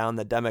written down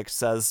that Demyx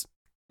says,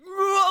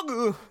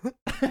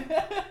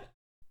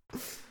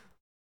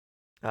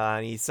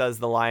 and he says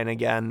the line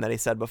again that he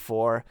said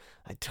before.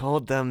 I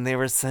told them they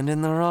were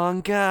sending the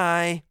wrong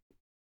guy.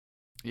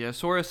 Yeah,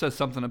 Sora says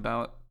something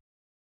about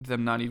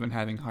them not even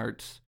having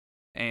hearts.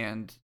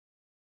 And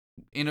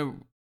in a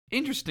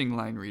interesting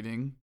line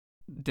reading,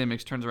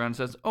 Demyx turns around and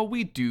says, oh,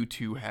 we do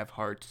too have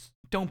hearts.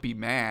 Don't be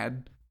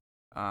mad.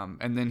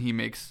 And then he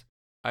makes,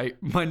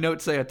 my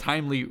notes say, a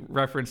timely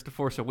reference to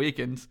Force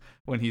Awakens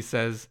when he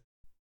says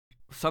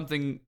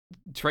something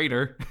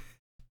traitor.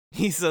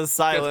 He says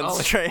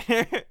silence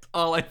traitor.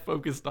 All I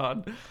focused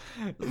on.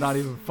 Not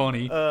even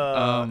funny.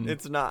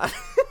 It's not.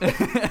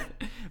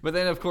 But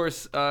then, of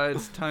course,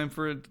 it's time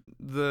for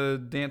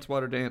the Dance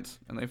Water Dance,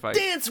 and they fight.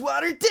 Dance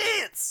Water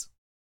Dance!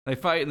 They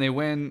fight and they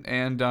win,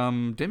 and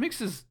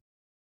Demyx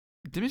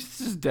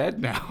is dead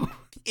now.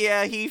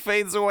 Yeah, he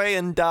fades away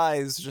and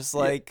dies, just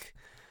like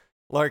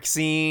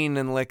Larxene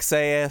and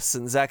Lixaeus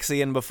and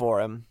Zexion before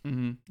him.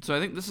 Mm-hmm. So I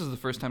think this is the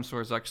first time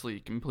Sora's actually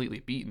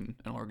completely beaten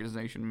an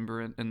organization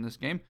member in this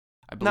game,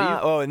 I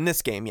believe. In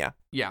this game, yeah.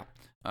 Yeah.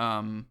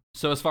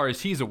 So as far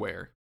as he's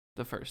aware,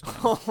 the first time.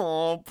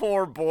 Oh,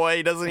 poor boy.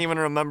 He doesn't even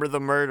remember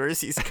the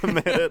murders he's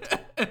committed.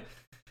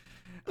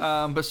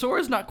 But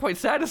Sora's not quite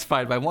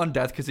satisfied by one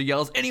death because he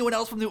yells, "Anyone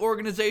else from the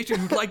organization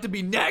who'd like to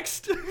be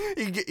next?"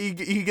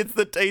 he gets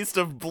the taste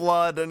of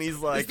blood and he's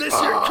like, "Is this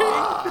your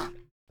king?"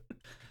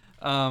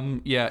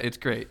 Yeah, it's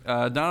great.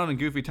 Donald and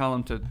Goofy tell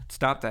him to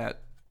stop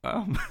that.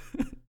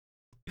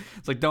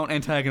 It's like, don't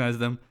antagonize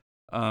them.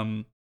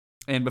 And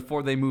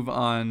before they move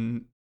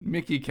on,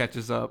 Mickey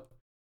catches up.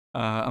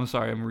 I'm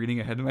sorry, I'm reading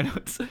ahead of my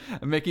notes.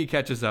 Mickey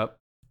catches up,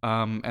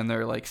 and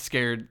they're like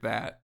scared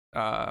that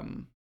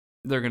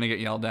they're gonna get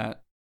yelled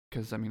at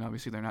because, I mean,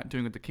 obviously they're not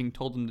doing what the king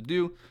told them to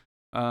do.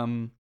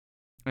 And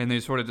they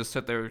sort of just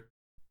sit there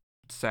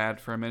sad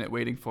for a minute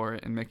waiting for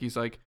it. And Mickey's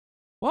like,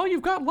 "Well,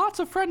 you've got lots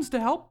of friends to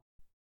help."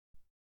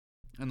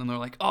 And then they're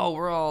like, "Oh,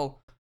 we're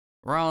all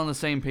on the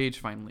same page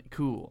finally.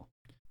 Cool."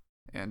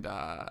 And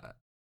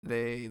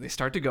they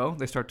start to go.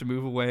 They start to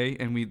move away,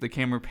 and the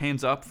camera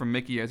pans up from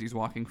Mickey as he's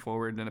walking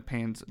forward, and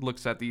it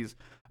looks at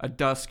a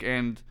dusk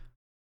and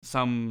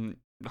some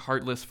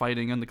heartless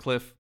fighting on the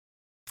cliff.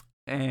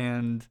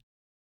 And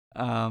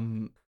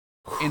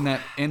in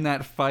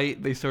that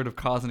fight, they sort of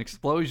cause an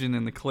explosion,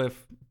 and the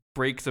cliff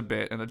breaks a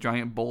bit, and a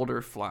giant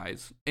boulder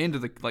flies into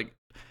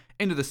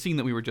the scene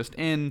that we were just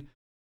in.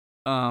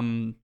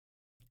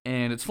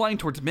 And it's flying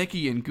towards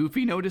Mickey, and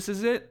Goofy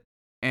notices it,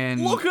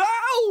 and look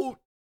out!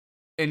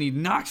 And he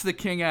knocks the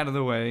king out of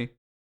the way,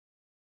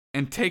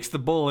 and takes the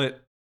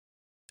bullet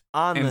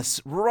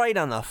right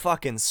on the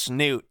fucking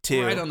snoot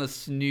too. Right on the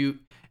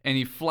snoot, and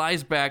he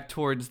flies back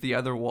towards the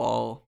other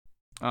wall.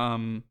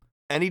 And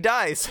he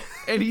dies.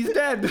 And he's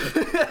dead.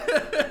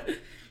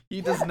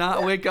 He does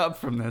not wake up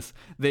from this.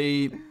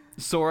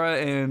 Sora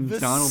and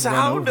Donald run over. The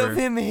sound of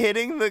him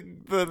hitting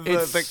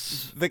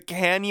the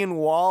canyon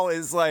wall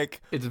is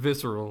like, it's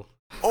visceral.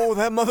 Oh,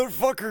 that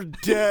motherfucker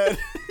dead.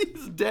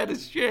 He's dead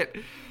as shit.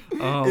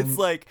 It's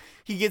like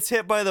he gets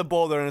hit by the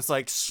boulder and it's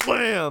like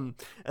slam,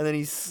 and then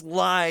he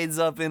slides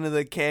up into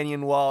the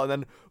canyon wall, and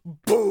then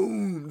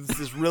boom, it's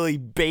this really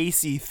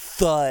bassy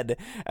thud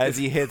as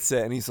he hits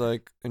it, and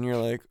you're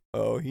like,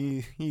 oh,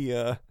 he's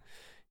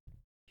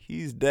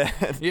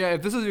dead. Yeah,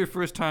 if this is your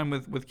first time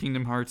with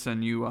Kingdom Hearts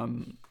and you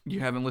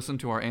haven't listened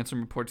to our Ansem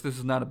reports, this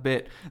is not a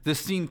bit. This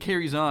scene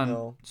carries on.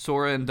 No.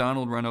 Sora and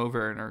Donald run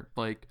over and are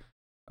like,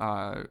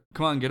 come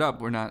on, get up.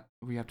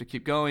 We have to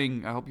keep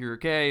going. I hope you're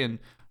okay. And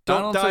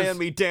Don't die on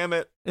me, damn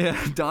it.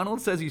 Yeah,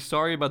 Donald says he's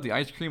sorry about the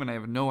ice cream, and I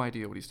have no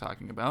idea what he's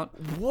talking about.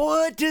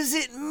 What does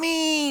it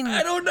mean?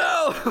 I don't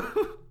know.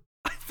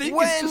 I think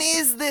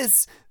is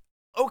this?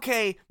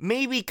 Okay,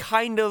 maybe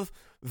kind of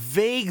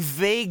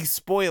vague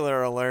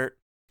spoiler alert.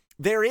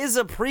 There is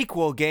a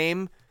prequel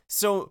game,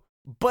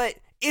 but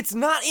it's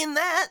not in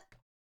that.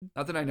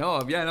 Not that I know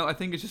of. Yeah, no, I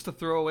think it's just a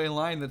throwaway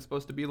line that's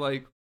supposed to be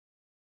like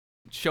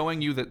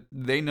showing you that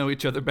they know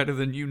each other better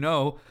than you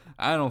know.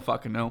 I don't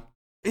fucking know.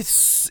 It's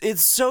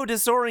so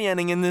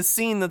disorienting in this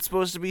scene that's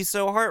supposed to be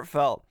so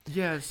heartfelt.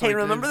 Yeah. Hey,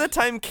 remember the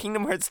time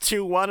Kingdom Hearts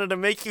 2 wanted to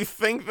make you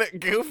think that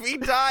Goofy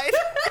died?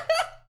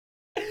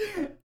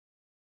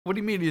 What do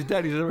you mean he's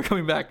dead? He's never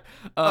coming back.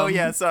 Oh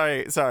yeah,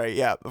 sorry.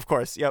 Yeah, of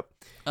course. Yep.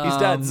 He's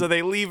dead, so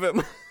they leave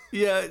him.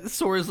 Yeah,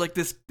 Sora's like,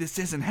 this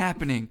isn't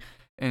happening.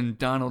 And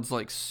Donald's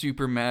like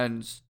super mad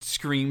and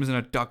screams in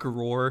a duck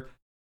roar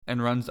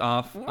and runs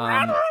off.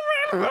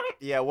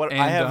 Yeah,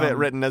 I have it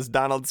written as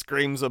Donald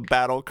screams a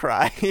battle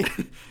cry.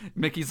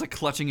 Mickey's like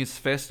clutching his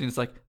fist and he's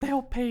like,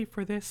 they'll pay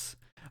for this.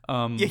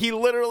 Yeah, he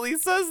literally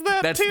says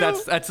that too.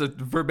 That's a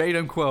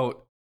verbatim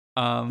quote.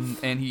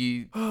 And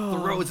he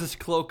throws his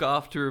cloak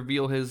off to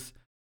reveal his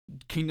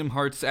Kingdom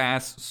Hearts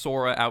ass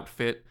Sora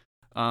outfit.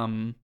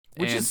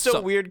 Which is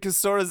so weird because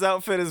Sora's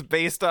outfit is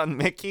based on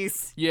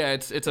Mickey's. Yeah,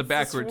 it's a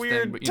backwards this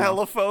weird thing. But,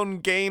 telephone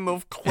game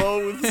of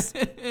clothes.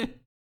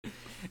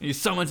 He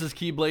summons his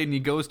Keyblade and he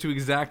goes to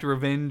exact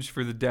revenge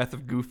for the death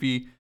of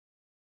Goofy.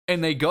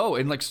 And they go,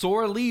 and like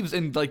Sora leaves,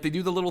 and like they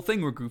do the little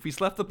thing where Goofy's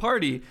left the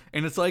party,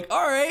 and it's like,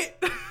 all right,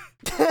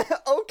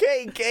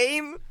 okay,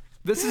 game,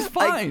 this is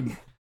fine.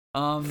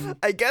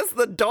 I guess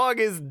the dog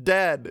is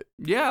dead.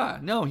 Yeah,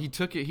 no, he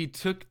took it.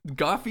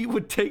 Goofy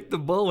would take the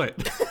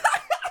bullet.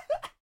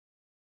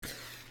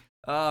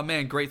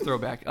 Man, great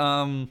throwback.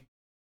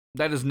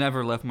 That has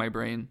never left my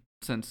brain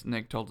since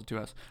Nick told it to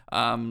us.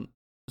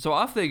 So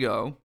off they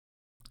go.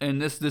 And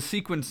this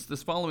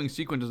following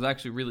sequence is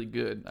actually really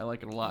good. I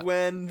like it a lot.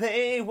 When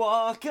they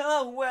walk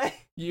away,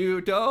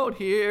 you don't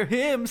hear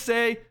him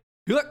say,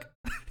 "Look,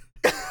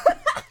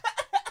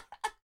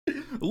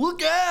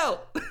 look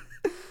out!"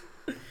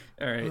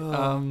 All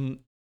right.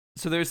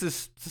 So there's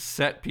this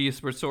set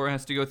piece where Sora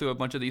has to go through a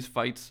bunch of these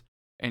fights,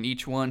 and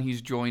each one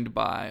he's joined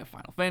by a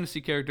Final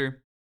Fantasy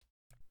character.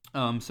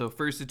 So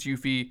first it's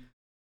Yuffie,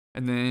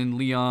 and then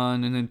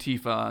Leon, and then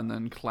Tifa, and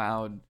then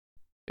Cloud.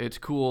 It's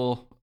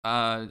cool.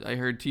 I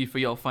heard Tifa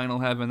yell "Final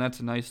Heaven." That's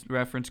a nice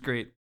reference.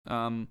 Great.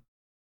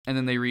 and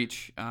then they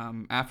reach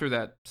after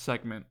that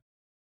segment,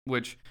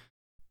 which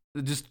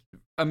just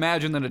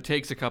imagine that it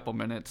takes a couple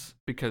minutes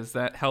because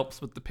that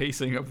helps with the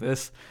pacing of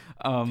this.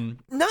 Not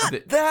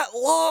that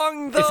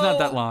long, though. It's not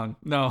that long.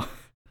 No.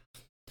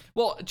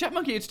 Well, Chat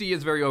Monkey HD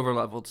is very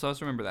overleveled, so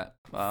let's remember that.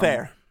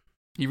 Fair.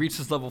 He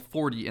reaches level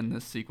 40 in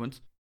this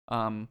sequence.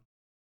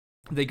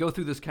 They go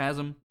through this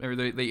chasm, or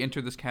they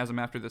enter this chasm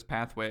after this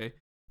pathway,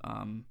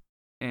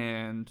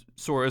 and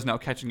Sora is now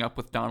catching up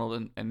with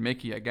Donald and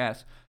Mickey, I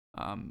guess.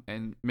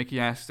 And Mickey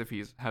asks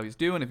how he's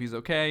doing, if he's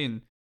okay,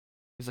 and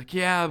he's like,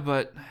 yeah,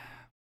 but,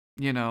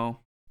 you know,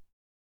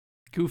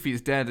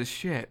 Goofy's dead as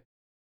shit.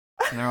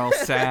 And they're all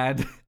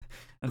sad.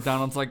 And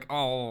Donald's like,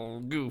 oh,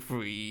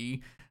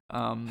 Goofy.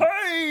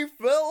 Hey,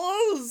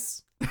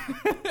 fellas!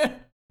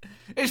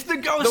 It's the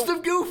ghost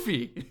of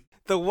Goofy!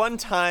 The one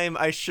time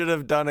I should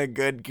have done a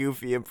good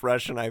Goofy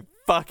impression, I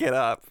fuck it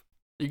up.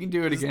 You can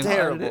do it It's again.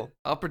 terrible.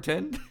 I'll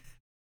pretend.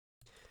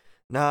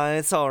 Nah,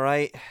 it's all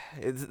right.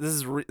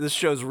 This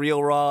show's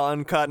real, raw,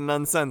 uncut, and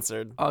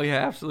uncensored. Oh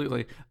yeah,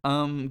 absolutely.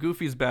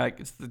 Goofy's back.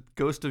 It's the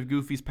ghost of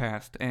Goofy's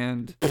past,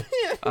 and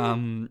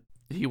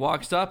he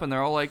walks up, and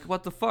they're all like,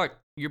 "What the fuck?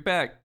 You're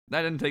back.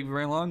 That didn't take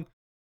very long.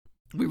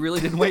 We really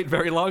didn't wait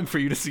very long for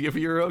you to see if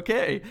you were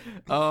okay."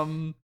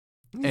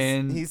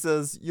 And he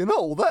says, "You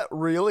know, that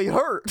really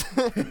hurt."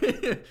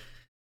 yeah,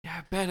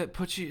 I bet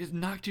it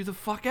knocked you the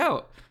fuck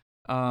out.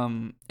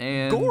 And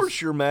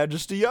Gosh, Your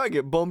Majesty, I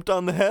get bumped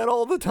on the head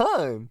all the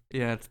time.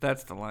 Yeah,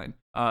 that's the line.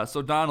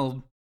 So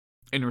Donald,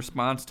 in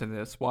response to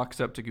this, walks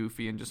up to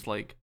Goofy and just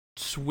like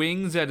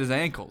swings at his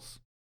ankles.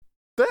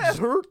 That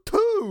hurt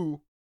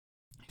too.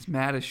 He's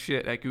mad as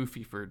shit at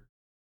Goofy for,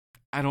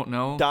 I don't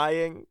know,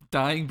 dying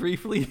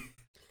briefly.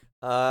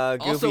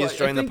 Goofy Also, has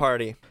joined the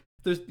party.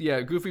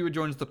 Goofy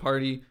rejoins the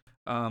party.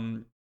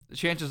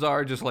 Chances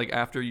are, just like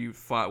after you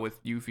fought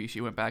with Yuffie, she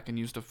went back and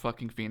used a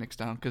fucking Phoenix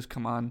down. Cause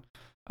come on,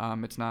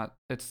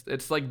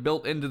 it's like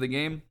built into the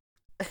game.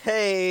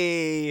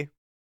 Hey.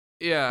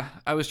 Yeah,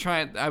 I was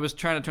trying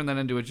to turn that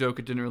into a joke.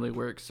 It didn't really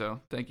work. So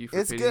thank you for.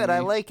 It's good. Me. I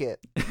like it.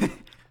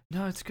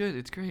 No, it's good.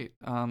 It's great.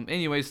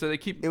 Anyway, so they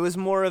keep. It was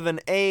more of an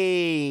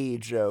A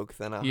joke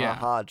than a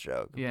ha-ha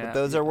joke. Yeah, but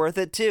those are worth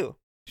it too.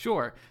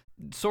 Sure.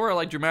 Sora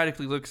like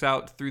dramatically looks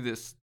out through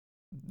this,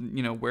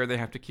 where they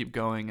have to keep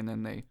going, and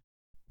then they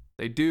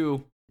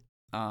do,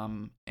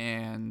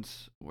 and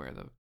where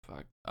the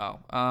fuck?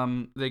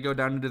 Oh, they go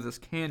down into this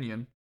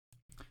canyon,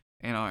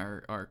 and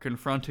are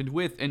confronted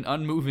with an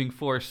unmoving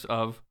force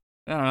of,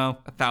 I don't know,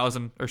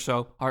 1,000 or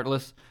so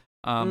Heartless.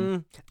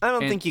 I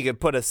don't think you could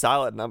put a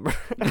solid number.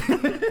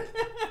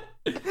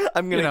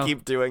 I'm gonna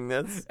keep doing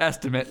this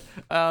estimate.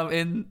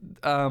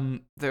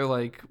 They're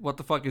like, "What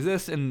the fuck is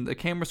this?" And the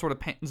camera sort of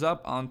pans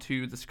up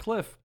onto this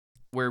cliff,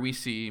 where we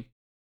see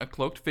a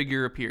cloaked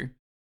figure appear,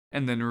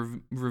 and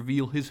then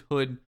reveal his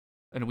hood,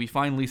 and we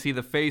finally see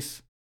the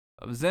face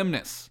of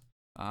Xemnas.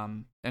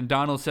 And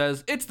Donald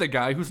says, "It's the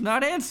guy who's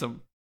not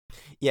handsome."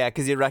 Yeah,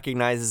 because he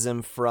recognizes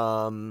him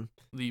from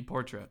the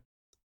portrait.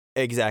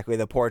 Exactly,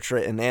 the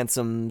portrait in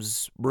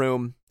Ansem's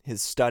room,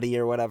 his study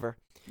or whatever.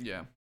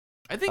 Yeah.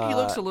 I think he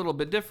looks a little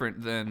bit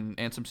different than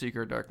Ansem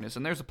Seeker of Darkness,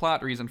 and there's a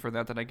plot reason for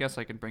that I guess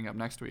I can bring up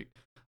next week.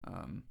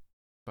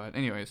 But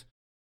anyways.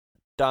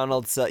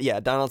 Donald says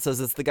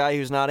it's the guy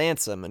who's not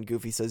Ansem, and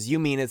Goofy says, "You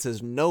mean it's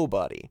his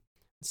nobody?"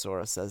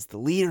 Sora says, "The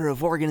leader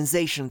of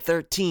Organization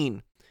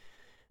 13.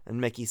 And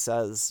Mickey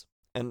says,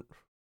 and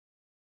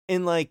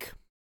in like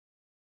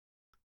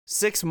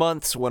 6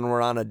 months when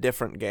we're on a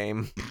different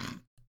game,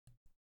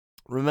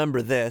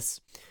 remember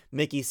this,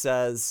 Mickey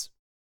says,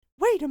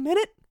 "Wait a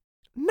minute.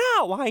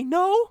 Now I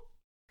know."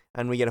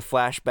 And we get a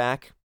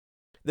flashback.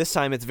 This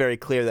time it's very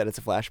clear that it's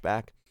a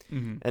flashback.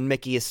 Mm-hmm. And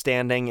Mickey is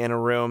standing in a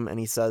room and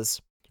he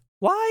says,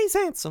 "Wise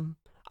Ansem,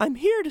 I'm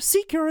here to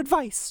seek your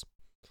advice."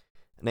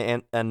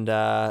 And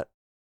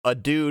a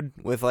dude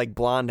with like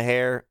blonde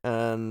hair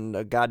and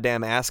a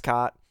goddamn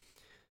ascot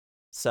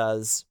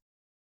says,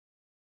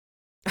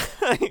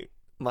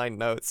 my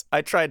notes.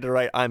 I tried to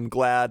write "I'm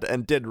glad"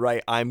 and did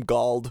write "I'm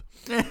galled."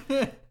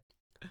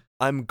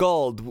 I'm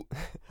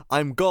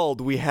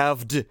galled. We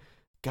have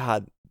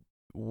God,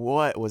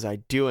 what was I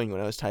doing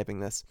when I was typing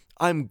this?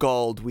 "I'm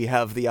galled we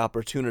have the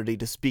opportunity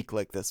to speak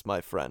like this,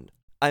 my friend.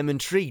 I'm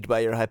intrigued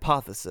by your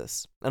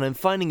hypothesis, and I'm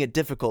finding it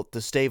difficult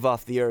to stave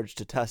off the urge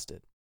to test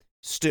it.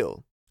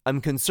 Still, I'm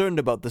concerned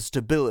about the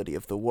stability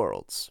of the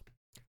worlds."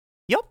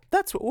 "Yup,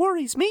 that's what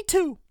worries me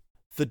too."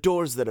 "The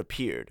doors that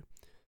appeared,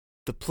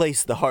 the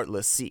place the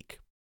Heartless seek.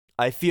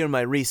 I fear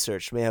my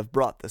research may have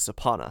brought this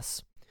upon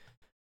us."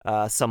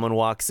 Someone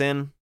walks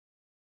in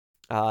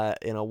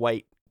a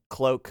white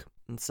cloak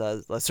and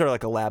says, sort of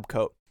like a lab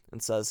coat,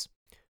 and says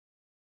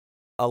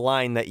a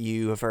line that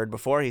you have heard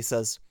before. He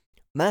says,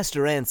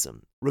 "Master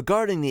Ansem,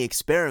 regarding the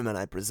experiment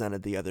I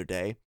presented the other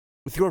day,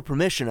 with your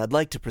permission, I'd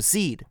like to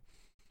proceed."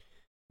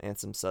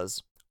 Ansem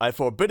says, "I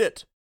forbid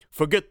it.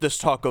 Forget this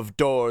talk of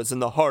doors in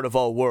the heart of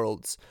all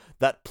worlds.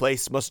 That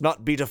place must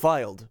not be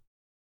defiled."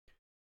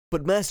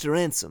 "But Master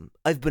Ansem,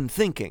 I've been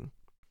thinking."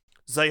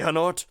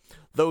 "Xehanort,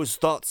 those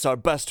thoughts are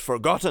best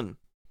forgotten."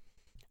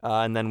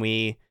 And then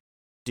we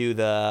do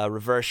the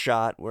reverse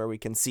shot where we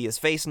can see his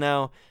face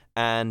now,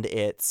 and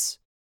it's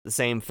the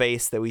same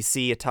face that we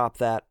see atop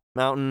that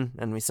mountain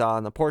and we saw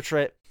in the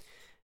portrait.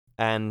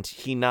 And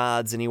he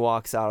nods and he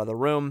walks out of the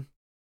room.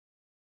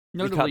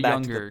 Notably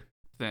younger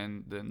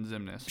than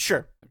Xemnas.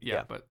 Sure.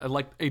 Yeah, but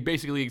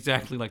basically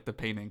exactly like the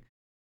painting.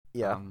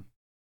 Yeah.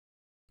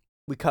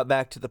 We cut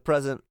back to the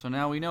present. So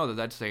now we know that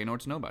that's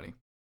Xehanort's nobody.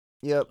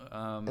 Yep.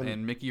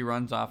 And Mickey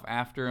runs off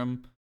after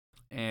him,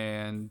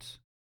 and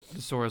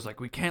Sora's like,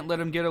 we can't let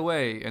him get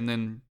away, and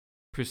then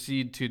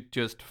proceed to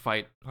just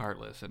fight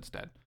Heartless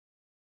instead.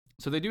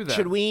 So they do that.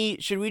 Should we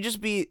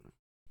just be,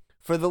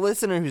 for the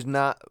listener who's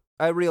not,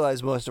 I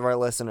realize most of our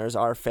listeners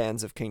are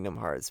fans of Kingdom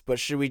Hearts, but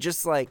should we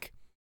just like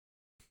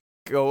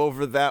go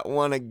over that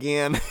one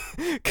again?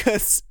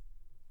 Cause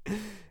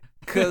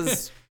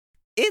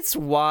it's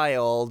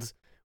wild.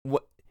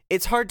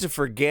 It's hard to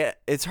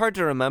forget. It's hard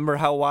to remember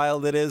how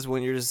wild it is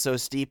when you're just so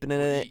steep in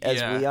it as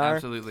we are.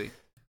 Absolutely.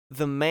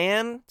 The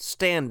man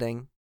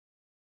standing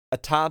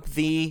atop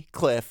the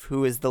cliff,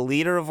 who is the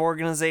leader of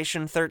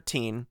Organization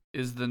 13,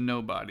 is the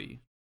nobody.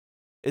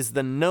 Is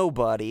the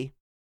nobody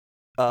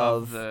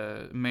of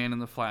the man in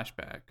the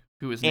flashback,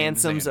 who is named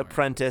Ansem's Xehanort.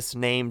 Apprentice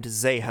named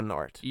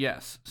Xehanort.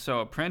 Yes. So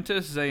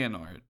Apprentice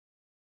Xehanort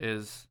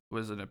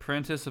was an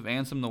apprentice of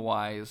Ansem the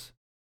Wise,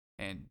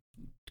 and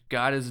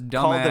got his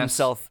dumbass. Called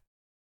himself.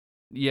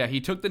 Yeah,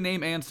 he took the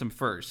name Ansem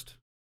first,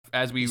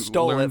 as we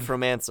stole learned. it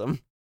from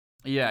Ansem.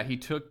 Yeah, he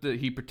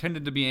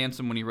pretended to be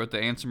Ansem when he wrote the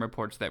Ansem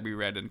reports that we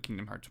read in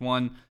Kingdom Hearts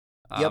 1.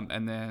 Yep.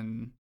 And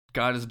then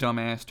got his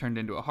dumbass turned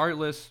into a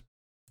Heartless,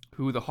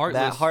 who the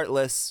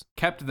Heartless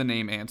kept the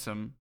name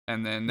Ansem,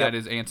 and then that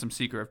is Ansem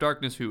Seeker of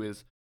Darkness, who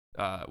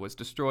was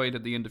destroyed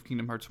at the end of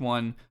Kingdom Hearts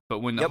 1.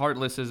 But when the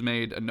Heartless is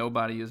made, a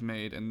nobody is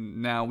made,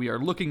 and now we are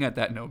looking at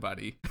that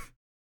nobody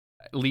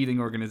leading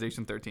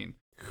Organization 13.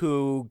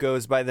 Who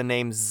goes by the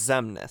name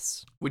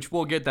Xemnas. Which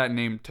we'll get that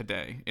name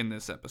today in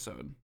this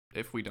episode,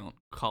 if we don't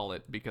call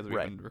it, because we've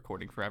been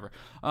recording forever.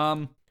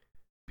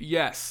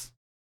 Yes.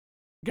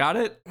 Got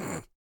it?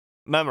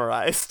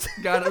 Memorized.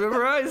 Got it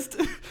memorized?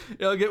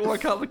 It'll get more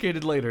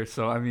complicated later,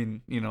 so I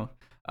mean,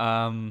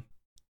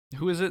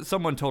 who is it?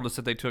 Someone told us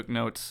that they took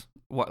notes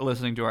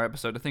listening to our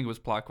episode. I think it was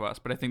Plotquast,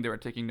 but I think they were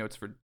taking notes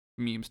for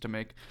memes to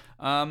make.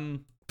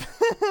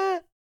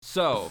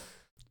 So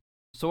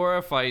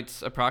Sora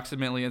fights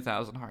approximately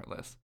 1,000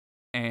 Heartless,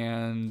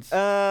 and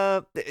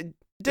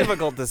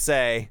difficult to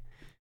say.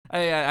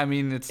 I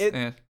mean, it's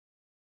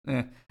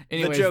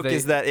Anyways, the joke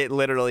is that it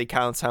literally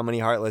counts how many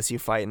Heartless you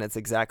fight, and it's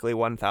exactly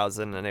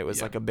 1,000. And it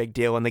was like a big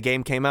deal when the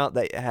game came out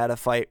that it had a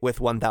fight with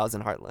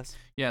 1,000 Heartless.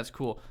 Yeah, it's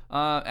cool.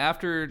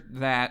 After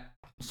that,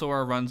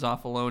 Sora runs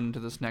off alone into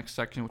this next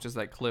section, which is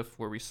that cliff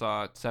where we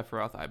saw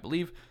Sephiroth, I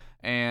believe,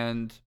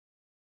 and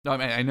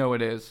I know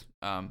it is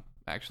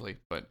actually,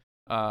 but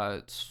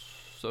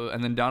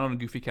and then Donald and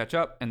Goofy catch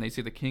up, and they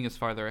see the king is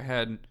farther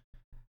ahead. And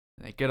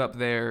they get up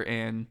there,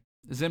 and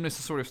Xemnas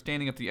is sort of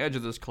standing at the edge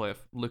of this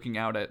cliff, looking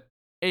out at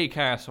a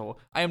castle.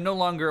 I am no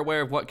longer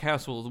aware of what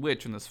castle is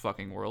which in this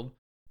fucking world.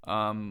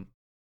 And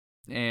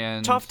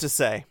tough to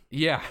say.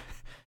 Yeah.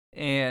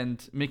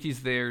 And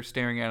Mickey's there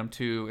staring at him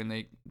too, and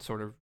they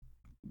sort of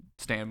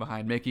stand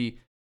behind Mickey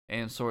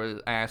and sort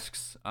of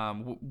asks,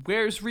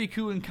 where's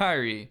Riku and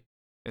Kairi?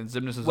 And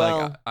Xemnas is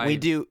like, I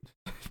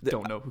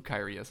don't know who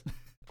Kairi is.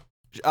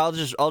 I'll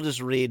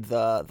just read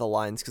the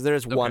lines, because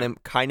there's one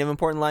kind of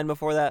important line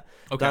before that.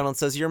 Okay. Donald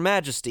says, Your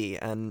Majesty,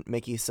 and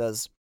Mickey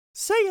says,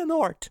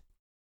 Xehanort.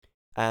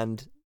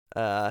 And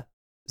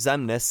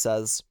Xemnas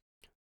says,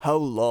 How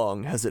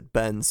long has it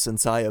been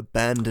since I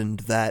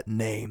abandoned that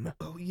name?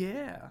 Oh,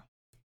 yeah.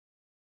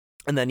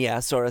 And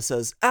then, Sora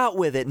says, Out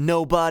with it,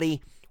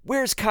 nobody.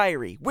 Where's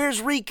Kairi?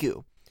 Where's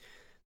Riku?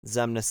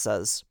 Xemnas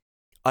says,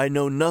 I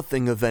know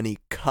nothing of any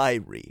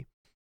Kairi.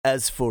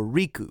 As for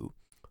Riku,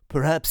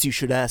 perhaps you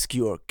should ask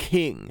your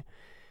king.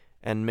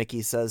 And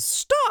Mickey says,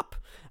 Stop!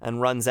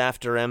 And runs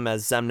after him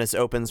as Xemnas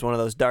opens one of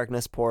those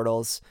darkness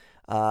portals.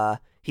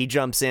 He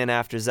jumps in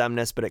after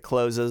Xemnas, but it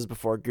closes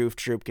before Goof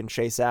Troop can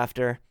chase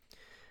after.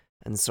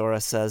 And Sora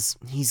says,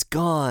 He's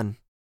gone.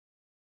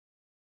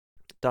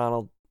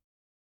 Donald,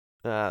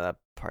 that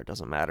part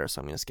doesn't matter, so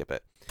I'm going to skip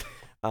it.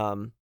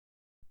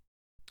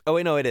 Oh,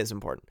 wait, no, it is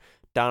important.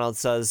 Donald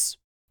says,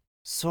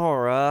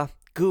 Sora,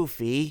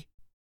 Goofy.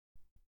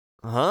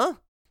 Huh?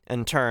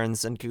 And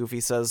turns, and Goofy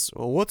says,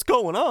 well, what's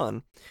going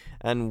on?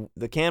 And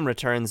the camera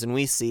turns, and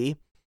we see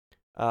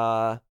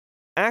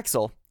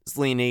Axel is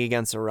leaning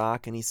against a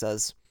rock, and he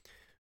says,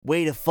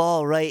 way to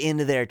fall right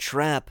into their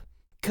trap.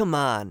 Come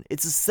on,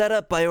 it's a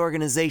setup by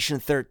Organization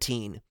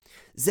 13.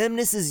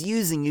 Xemnas is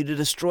using you to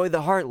destroy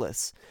the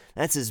Heartless.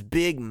 That's his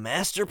big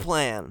master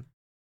plan.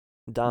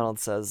 Donald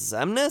says,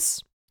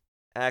 Xemnas?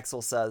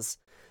 Axel says,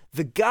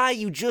 the guy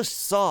you just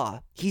saw.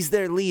 He's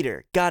their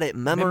leader. Got it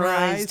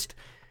memorized?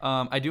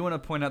 I do want to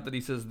point out that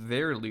he says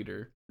their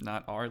leader,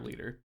 not our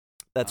leader.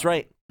 That's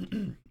right.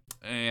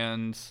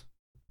 And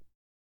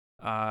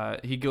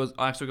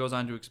Axel goes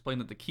on to explain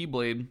that the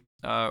Keyblade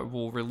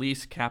will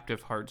release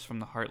captive hearts from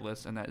the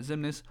Heartless, and that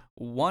Xemnas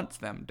wants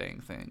them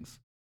dang things.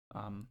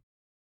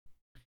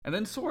 And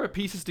then Sora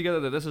pieces together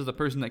that this is the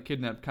person that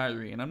kidnapped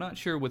Kairi, and I'm not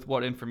sure with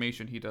what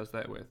information he does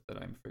that with. That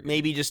I'm forgetting.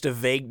 Maybe just a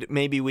vague.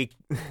 Maybe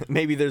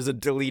there's a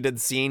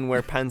deleted scene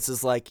where Pence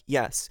is like,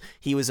 "Yes,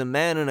 he was a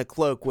man in a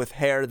cloak with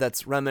hair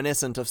that's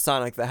reminiscent of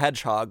Sonic the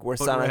Hedgehog, where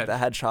But Sonic red. the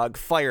Hedgehog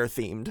fire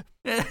themed."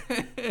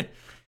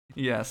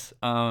 Yes.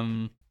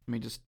 Let me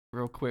just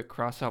real quick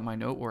cross out my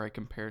note where I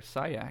compare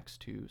Sayax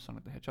to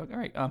Sonic the Hedgehog. All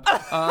right.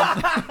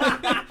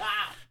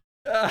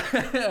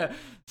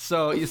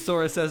 So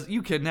Sora says,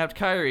 "You kidnapped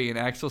Kairi," and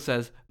Axel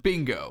says,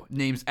 "Bingo.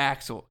 Name's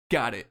Axel.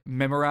 Got it.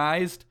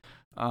 Memorized."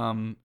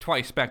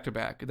 Twice back to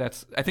back.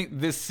 I think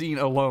this scene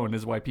alone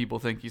is why people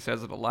think he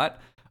says it a lot.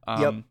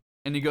 Yep.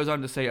 And he goes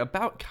on to say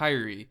about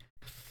Kairi,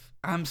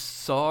 "I'm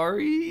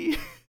sorry."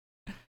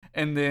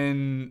 And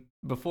then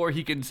before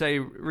he can say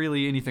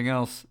really anything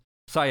else,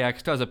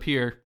 Sayax does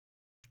appear,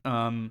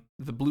 the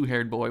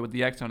blue-haired boy with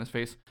the X on his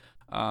face,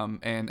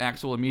 and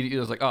Axel immediately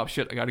was like, "Oh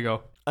shit, I gotta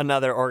go."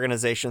 Another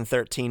Organization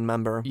 13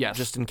 member. Yes.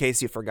 Just in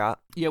case you forgot.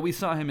 Yeah, we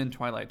saw him in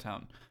Twilight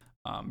Town,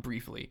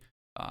 briefly,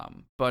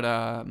 but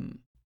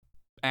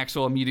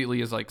Axel immediately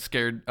is like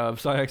scared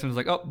of Sayax and is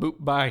like, "Oh, boop,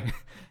 bye."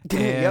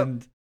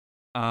 And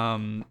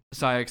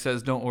Sayax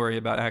says, "Don't worry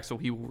about Axel;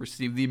 he will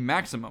receive the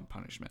maximum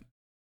punishment."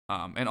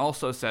 And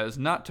also says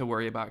not to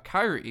worry about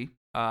Kairi,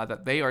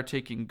 that they are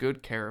taking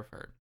good care of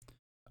her.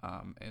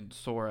 And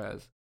Sora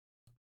is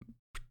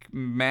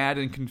mad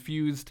and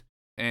confused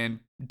and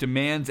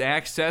demands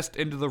access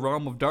into the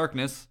realm of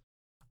darkness.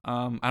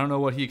 I don't know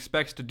what he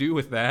expects to do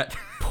with that.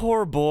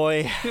 Poor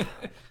boy.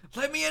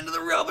 Let me into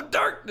the realm of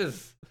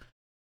darkness.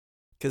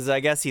 Because I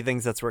guess he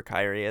thinks that's where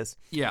Kairi is.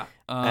 Yeah.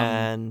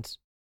 And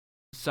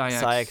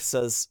Sayax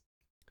says,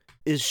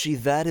 "Is she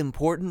that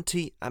important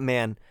to you?"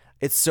 Man,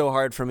 it's so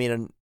hard for me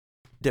to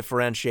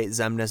differentiate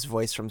Xemnas'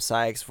 voice from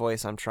Sayax's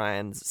voice. I'm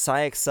trying.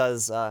 Sayax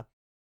says,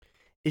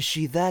 "Is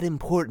she that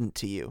important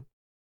to you?"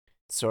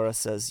 Sora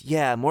says,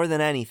 "Yeah, more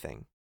than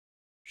anything.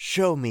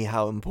 Show me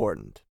how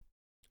important."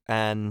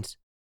 And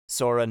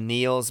Sora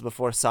kneels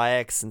before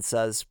Sayax and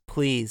says,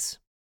 "Please."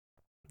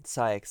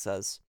 Sayax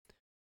says,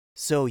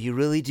 "So you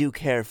really do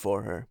care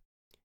for her?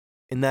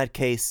 In that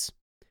case,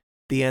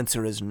 the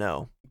answer is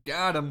no."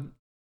 Got him.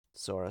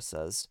 Sora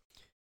says,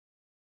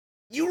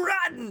 "You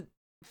rotten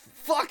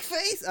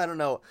fuckface!" I don't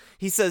know.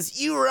 He says,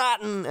 "You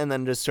rotten," and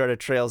then just sort of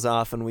trails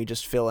off, and we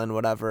just fill in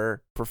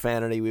whatever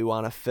profanity we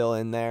want to fill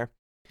in there.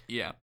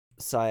 Yeah.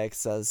 Sayax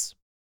says,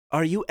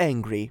 "Are you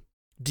angry?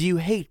 Do you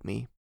hate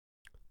me?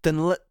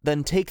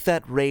 Then take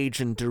that rage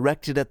and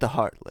direct it at the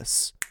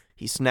Heartless."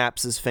 He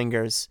snaps his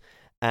fingers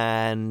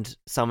and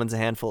summons a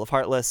handful of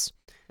Heartless.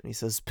 And he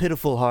says,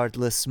 "Pitiful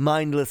Heartless,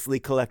 mindlessly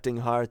collecting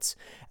hearts,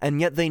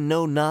 and yet they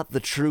know not the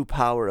true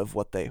power of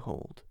what they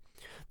hold.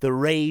 The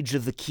rage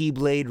of the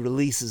Keyblade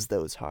releases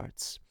those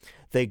hearts.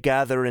 They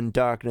gather in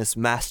darkness,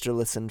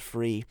 masterless and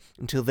free,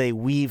 until they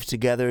weave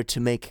together to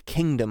make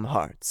Kingdom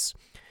Hearts.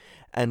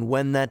 And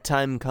when that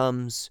time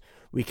comes,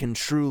 we can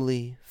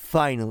truly,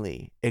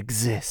 finally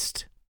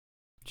exist."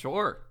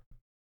 Sure.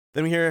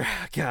 Then we hear,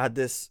 God,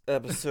 this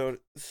episode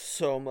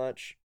so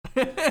much.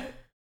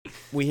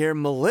 We hear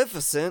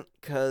Maleficent,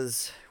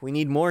 because we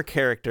need more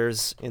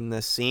characters in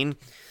this scene.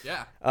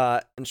 Yeah.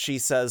 And she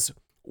says,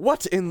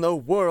 "What in the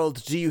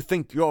world do you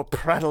think you're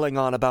prattling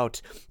on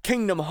about?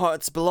 Kingdom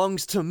Hearts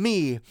belongs to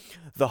me,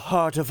 the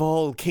heart of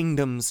all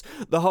kingdoms,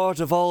 the heart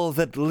of all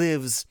that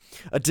lives.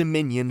 A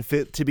dominion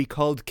fit to be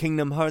called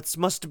Kingdom Hearts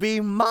must be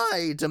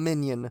my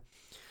dominion."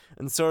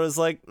 And Sora's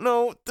like,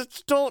 "No,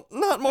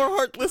 not more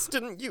Heartless,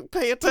 didn't you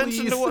pay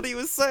attention to what he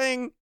was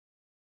saying?"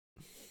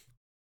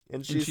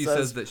 And she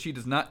says that she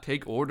does not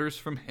take orders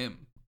from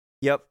him.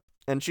 Yep,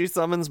 and she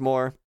summons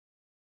more.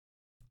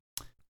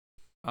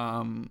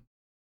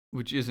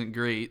 Which isn't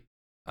great.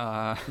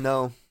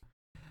 No.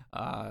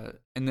 And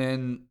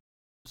then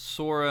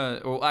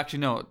Sora, well, actually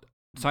no,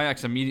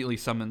 Sayax immediately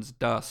summons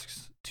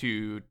Dusks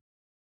to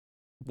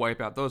wipe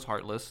out those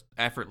Heartless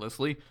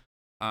effortlessly.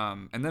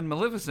 And then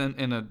Maleficent,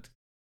 in a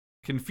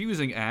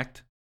confusing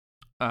act,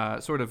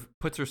 sort of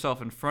puts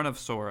herself in front of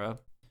Sora,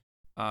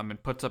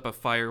 and puts up a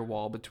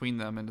firewall between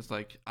them, and is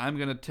like, "I'm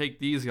gonna take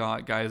these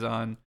guys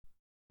on.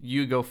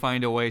 You go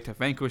find a way to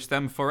vanquish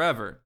them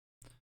forever."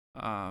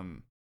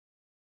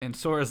 And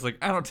Sora's like,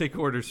 "I don't take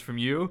orders from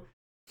you."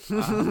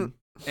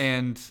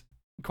 And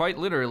quite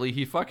literally,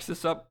 he fucks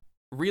this up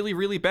really,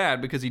 really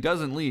bad because he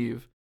doesn't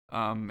leave,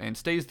 and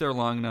stays there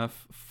long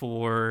enough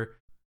for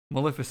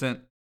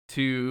Maleficent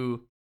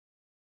to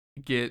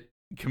get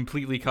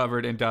completely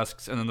covered in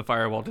dusks, and then the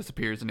firewall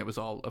disappears, and it was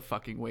all a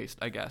fucking waste,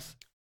 I guess.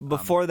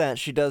 Before that,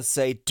 she does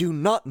say, "Do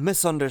not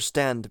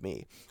misunderstand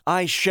me.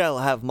 I shall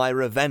have my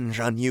revenge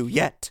on you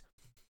yet."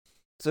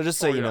 So just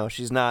so you know,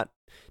 she's not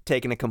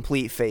taking a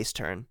complete face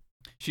turn.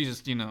 She's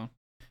just,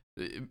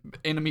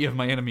 enemy of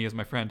my enemy is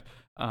my friend.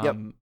 Yep.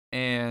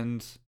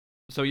 And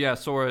so, yeah,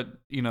 Sora,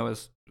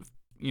 is,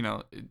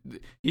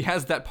 he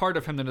has that part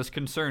of him that is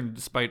concerned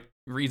despite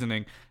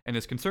reasoning and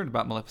is concerned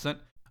about Maleficent.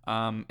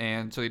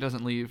 And so he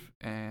doesn't leave,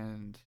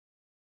 and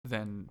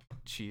then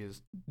she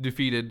is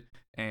defeated,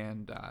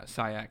 and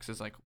Syax is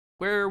like,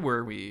 where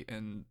were we?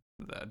 And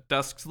the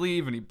Dusks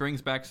leave, and he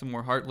brings back some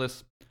more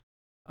Heartless.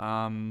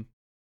 And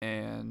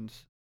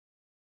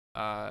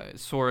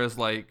Sora's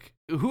like,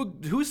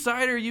 whose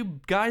side are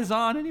you guys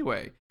on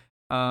anyway?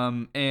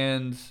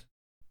 And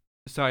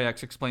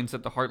Syax explains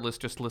that the Heartless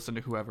just listen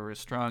to whoever is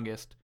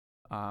strongest.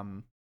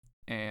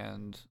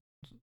 And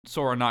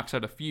Sora knocks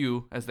out a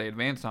few as they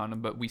advance on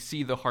him, but we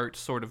see the heart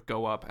sort of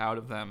go up out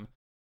of them,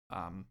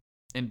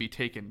 and be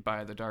taken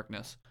by the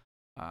darkness.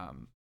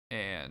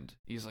 And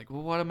he's like,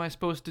 well, what am I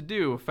supposed to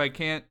do if I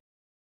can't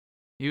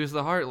use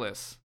the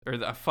Heartless? Or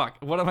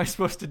what am I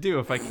supposed to do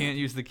if I can't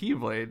use the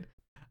Keyblade?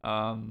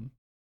 And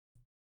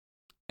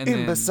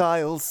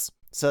Imbeciles,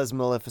 says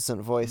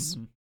Maleficent voice.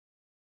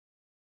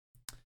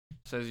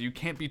 Says you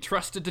can't be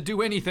trusted to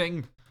do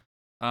anything.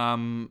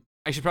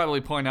 I should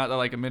probably point out that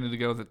like a minute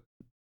ago that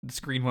the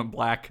screen went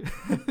black.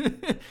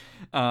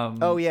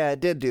 Oh yeah, it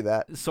did do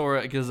that.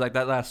 Sora, because like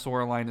that last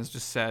Sora line is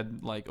just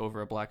said like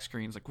over a black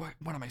screen. It's like,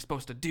 what am I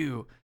supposed to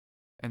do?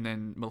 And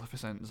then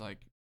Maleficent is like,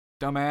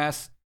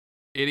 dumbass,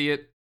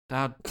 idiot,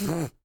 I'll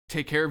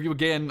take care of you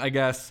again, I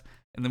guess.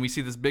 And then we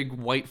see this big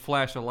white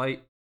flash of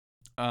light.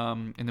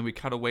 And then we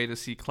cut away to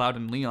see Cloud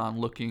and Leon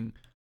looking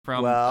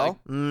from. Well,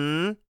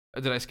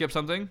 did I skip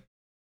something?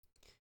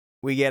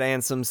 We get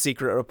Ansem's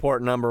secret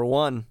report number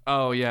 1.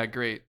 Oh yeah,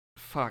 great.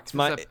 Fuck.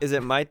 Is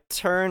it my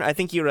turn? I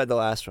think you read the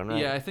last one,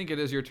 right? Yeah, I think it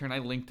is your turn. I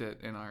linked it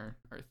in our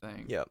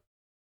thing. Yep.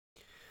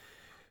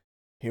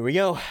 Here we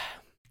go.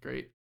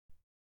 Great.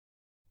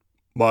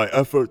 My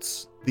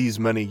efforts these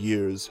many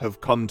years have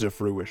come to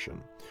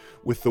fruition,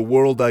 with the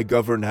world I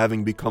govern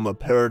having become a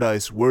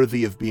paradise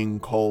worthy of being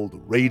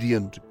called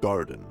Radiant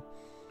Garden.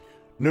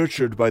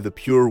 Nurtured by the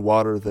pure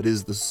water that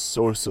is the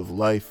source of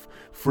life,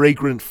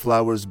 fragrant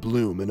flowers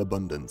bloom in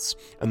abundance,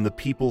 and the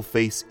people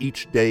face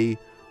each day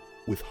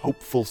with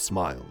hopeful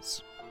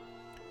smiles.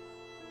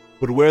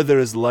 But where there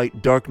is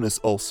light, darkness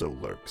also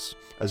lurks.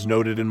 As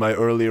noted in my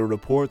earlier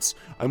reports,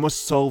 I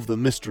must solve the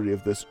mystery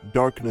of this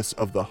darkness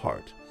of the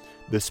heart.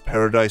 This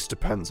paradise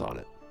depends on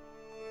it.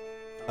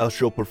 I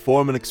shall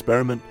perform an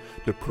experiment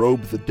to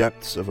probe the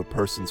depths of a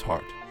person's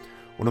heart.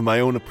 One of my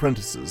own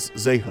apprentices,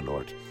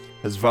 Xehanort,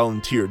 has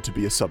volunteered to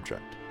be a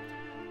subject.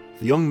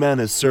 The young man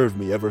has served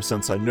me ever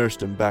since I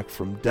nursed him back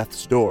from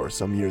death's door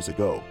some years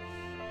ago.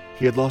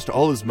 He had lost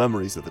all his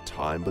memories at the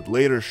time, but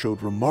later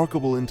showed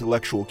remarkable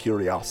intellectual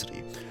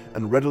curiosity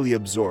and readily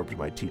absorbed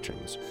my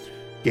teachings,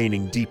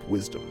 gaining deep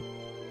wisdom.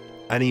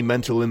 Any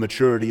mental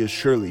immaturity is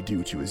surely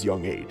due to his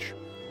young age.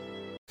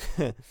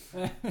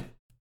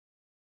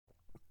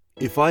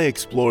 If I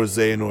explore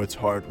Xehanort's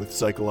heart with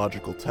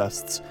psychological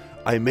tests,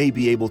 I may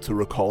be able to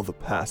recall the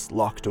past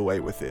locked away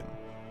within.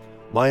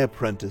 My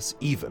apprentice,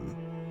 Even.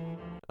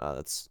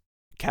 That's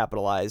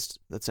capitalized.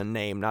 That's a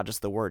name, not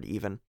just the word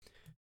even.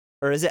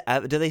 Or is it,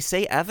 do they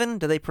say Evan?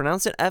 Do they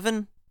pronounce it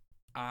Evan?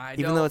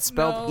 Even though it's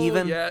spelled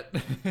even? Yet.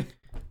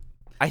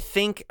 I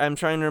think, I'm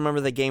trying to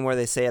remember the game where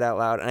they say it out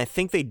loud, and I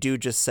think they do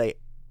just say,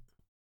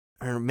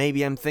 or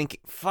maybe I'm thinking,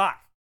 fuck.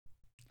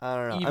 I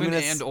don't know.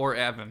 Even or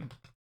Evan.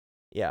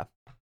 Yeah.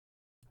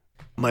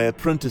 My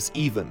apprentice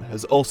Even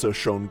has also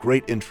shown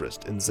great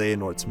interest in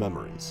Xehanort's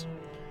memories.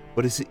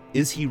 But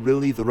is he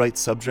really the right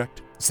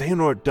subject?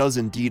 Xehanort does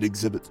indeed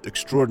exhibit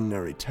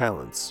extraordinary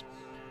talents.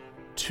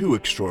 Too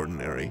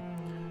extraordinary.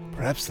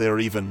 Perhaps they are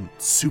even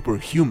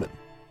superhuman.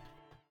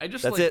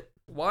 That's it.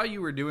 While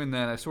you were doing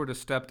that, I sort of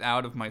stepped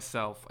out of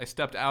myself. I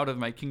stepped out of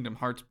my Kingdom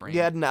Hearts brain.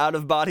 You had an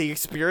out-of-body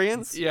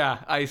experience? Yeah,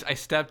 I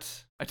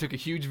took a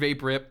huge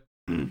vape rip,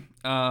 and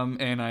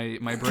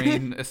my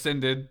brain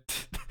ascended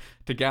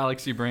to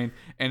Galaxy Brain,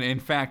 and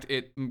in fact,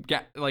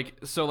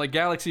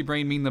 Galaxy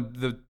Brain mean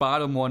the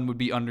bottom one would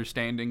be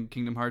understanding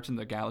Kingdom Hearts, and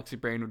the Galaxy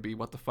Brain would be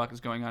what the fuck is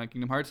going on in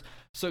Kingdom Hearts.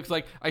 So it's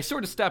like I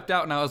sort of stepped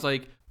out, and I was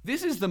like,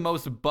 this is the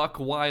most buck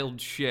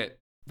wild shit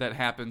that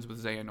happens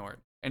with Xehanort,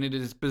 and it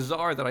is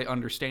bizarre that I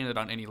understand it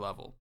on any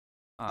level.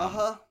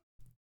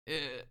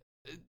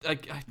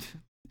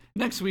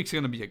 Next week's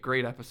gonna be a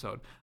great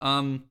episode.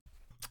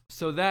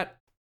 So that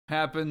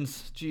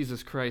happens.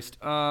 Jesus Christ.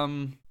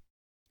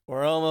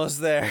 We're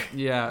almost there.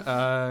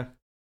 Yeah.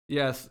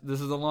 Yes,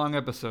 this is a long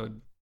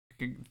episode.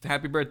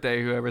 Happy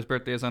birthday, whoever's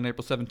birthday is on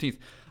April 17th.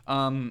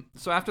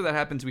 So after that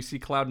happens, we see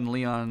Cloud and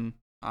Leon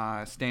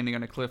standing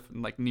on a cliff,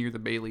 like near the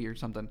Bailey or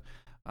something.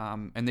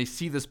 And they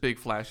see this big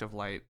flash of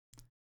light.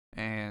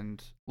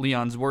 And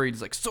Leon's worried.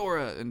 He's like,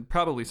 Sora, and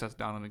probably sets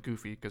down on a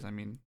Goofy, because, I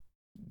mean,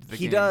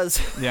 he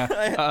does.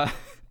 Yeah.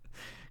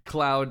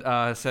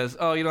 Cloud says,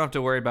 oh, you don't have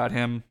to worry about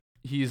him.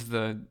 He's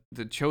the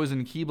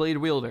chosen Keyblade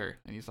wielder.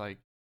 And he's like,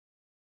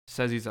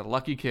 says he's a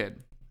lucky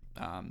kid.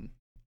 And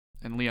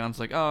Leon's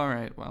like, oh, all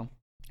right, well.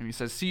 And he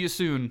says, see you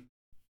soon,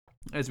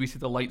 as we see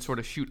the light sort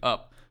of shoot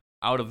up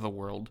out of the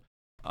world.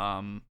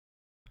 And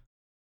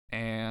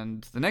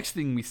the next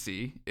thing we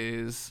see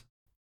is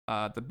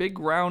the big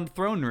round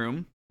throne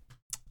room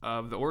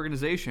of the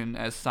organization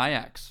as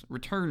Syax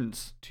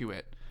returns to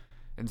it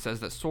and says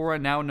that Sora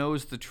now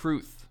knows the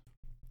truth.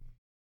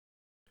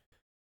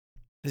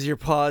 Does your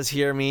pause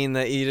here mean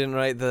that you didn't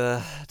write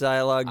the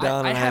dialogue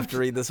down and I have to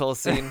read this whole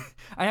scene?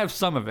 I have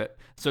some of it,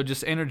 so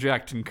just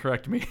interject and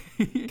correct me.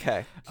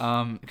 Okay.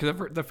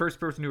 Because the first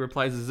person who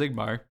replies is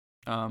Zigbar,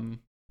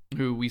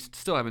 who we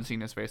still haven't seen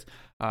his face,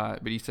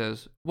 but he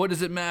says, "What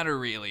does it matter,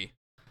 really?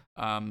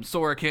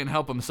 Sora can't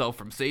help himself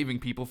from saving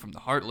people from the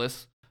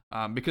Heartless."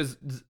 Because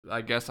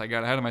I guess I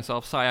got ahead of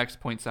myself. Sayax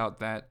points out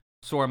that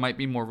Sora might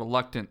be more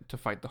reluctant to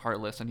fight the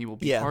Heartless, and he will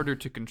be harder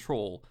to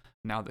control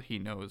now that he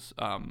knows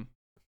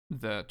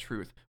the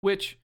truth.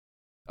 Which,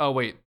 oh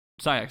wait,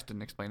 Sayax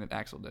didn't explain it.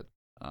 Axel did.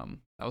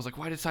 I was like,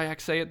 why did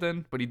Sayax say it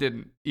then? But he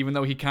didn't, even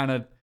though he kind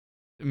of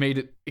made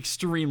it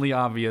extremely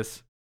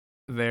obvious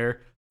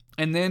there.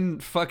 And then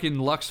fucking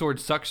Luxord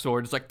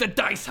Sucksword is like, the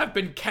dice have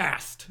been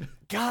cast.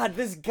 God,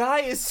 this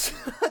guy is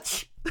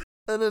such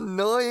an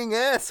annoying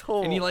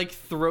asshole. And he like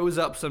throws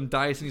up some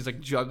dice and he's like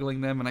juggling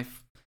them, and I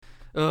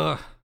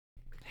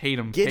hate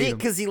him. Get it?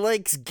 Because he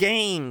likes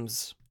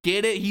games.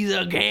 Get it? He's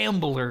a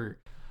gambler.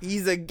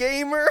 He's a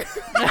gamer.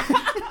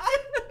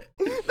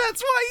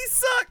 That's why he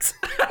sucks.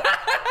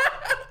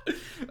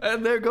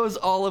 And there goes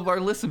all of our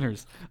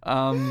listeners.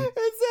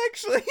 It's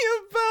actually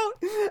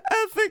about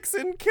ethics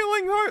and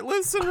killing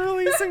Heartless and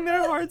releasing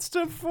their hearts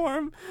to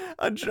form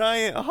a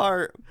giant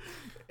heart.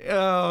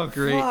 Oh,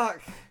 great.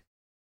 Fuck.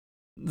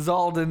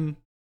 Zaldin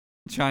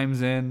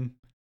chimes in.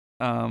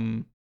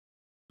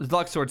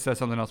 Luxord says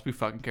something else. Who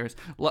fucking cares?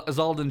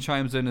 Zaldin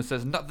chimes in and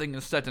says, nothing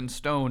is set in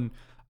stone.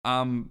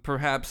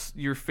 Perhaps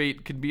your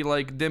fate could be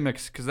like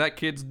Dimix, because that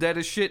kid's dead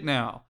as shit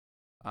now.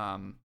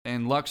 And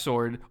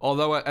Luxord,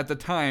 although at the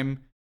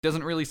time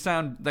doesn't really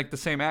sound like the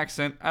same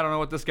accent, I don't know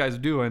what this guy's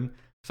doing.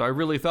 So I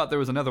really thought there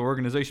was another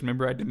organization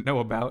member I didn't know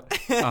about.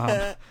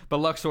 But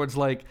Luxord's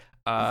like,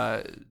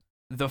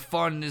 the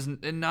fun is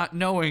in not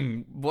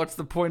knowing. What's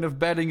the point of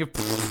betting if...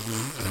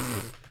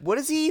 What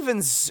is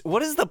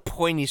the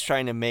point he's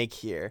trying to make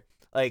here?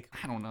 Like,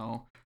 I don't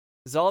know.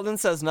 Zaldin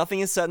says nothing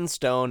is set in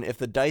stone. If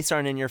the dice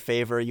aren't in your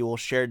favor, you will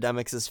share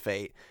Demix's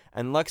fate.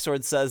 And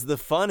Luxord says the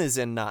fun is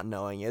in not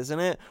knowing,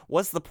 isn't it?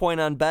 What's the point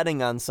on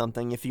betting on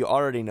something if you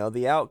already know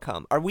the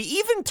outcome? Are we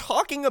even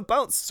talking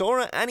about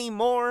Sora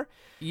anymore?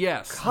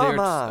 Yes. Come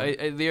on.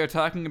 They are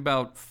talking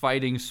about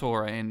fighting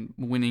Sora and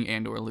winning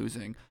and or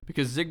losing.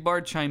 Because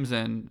Zigbar chimes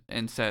in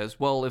and says,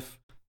 well, if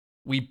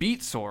we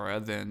beat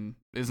Sora, then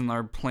isn't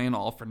our plan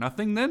all for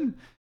nothing then?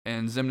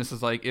 And Xemnas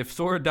is like, if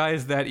Sora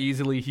dies that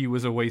easily, he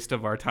was a waste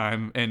of our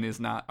time and is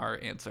not our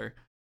answer.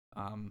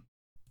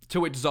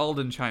 To which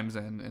Zaldin chimes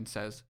in and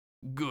says,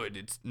 good,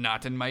 it's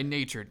not in my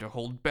nature to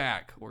hold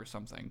back, or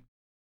something.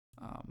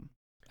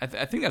 I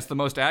think that's the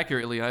most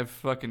accurately I've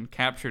fucking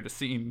captured a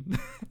scene.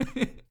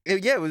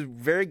 Yeah, it was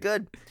very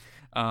good.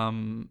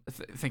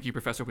 Thank you,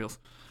 Professor Wheels.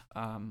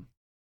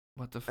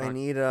 What the fuck? I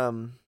need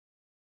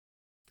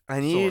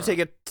you to take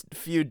a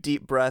few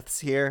deep breaths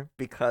here,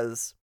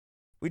 because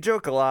we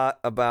joke a lot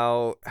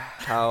about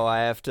how I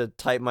have to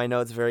type my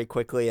notes very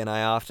quickly and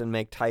I often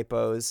make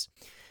typos.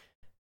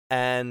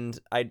 And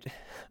I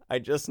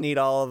just need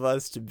all of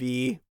us to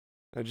be,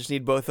 I just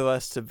need both of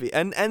us to be,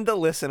 and the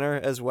listener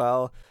as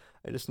well.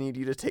 I just need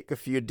you to take a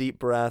few deep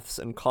breaths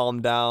and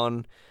calm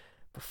down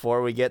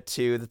before we get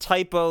to the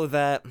typo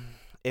that,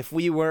 if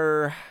we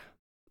were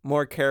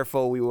more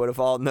careful, we would have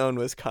all known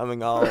was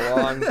coming all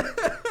along.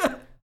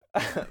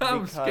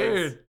 I'm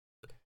scared.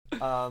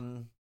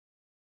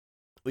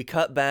 We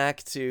cut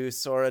back to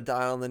Sora,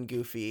 Donald, and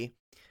Goofy,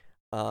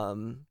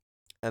 and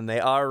they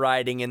are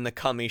riding in the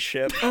Cummy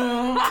ship.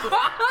 No!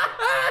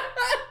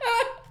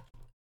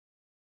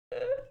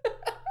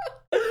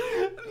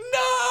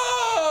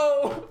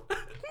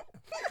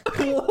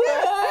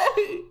 What?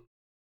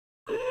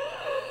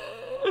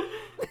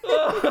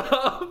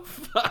 Oh,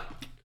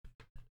 fuck.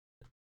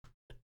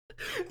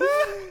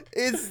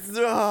 It's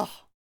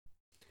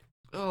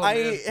Oh, I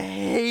man.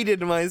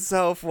 hated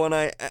myself when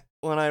I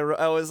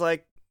was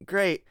like,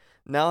 great,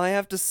 now I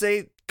have to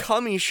say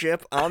Cummy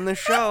ship on the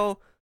show.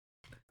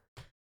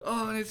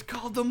 Oh, and it's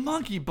called the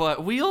Monkey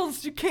Butt.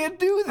 Wheels, you can't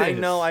do this. I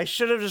know, I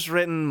should have just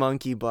written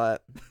Monkey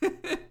Butt.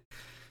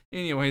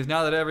 Anyways,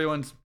 now that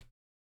everyone's...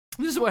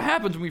 This is what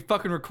happens when we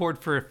fucking record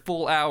for a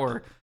full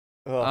hour.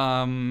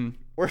 Ugh.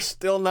 We're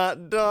still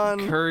not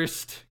done.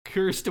 Cursed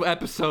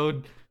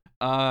episode.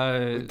 We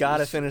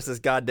gotta finish this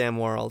goddamn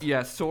world.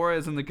 Yeah, Sora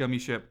is in the gummy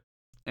ship,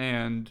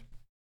 and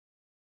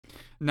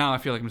now I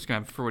feel like I'm just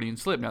gonna have a Freudian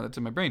slip now that's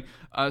in my brain.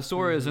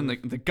 Sora is in the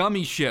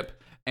gummy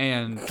ship,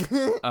 and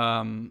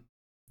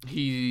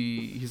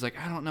he's like,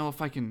 I don't know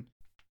if I can.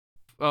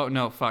 Oh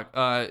no, fuck.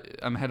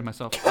 I'm ahead of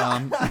myself.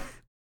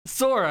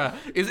 Sora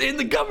is in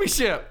the gummy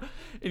ship,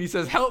 and he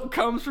says, help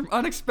comes from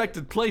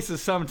unexpected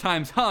places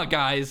sometimes, huh,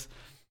 guys?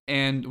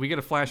 And we get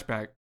a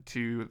flashback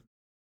to,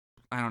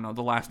 I don't know,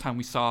 the last time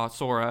we saw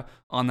Sora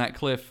on that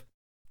cliff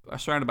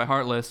surrounded by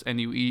Heartless, and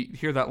you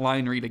hear that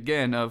line read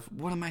again of,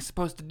 what am I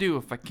supposed to do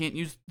if I can't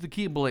use the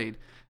Keyblade?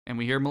 And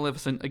we hear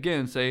Maleficent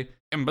again say,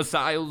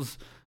 imbeciles,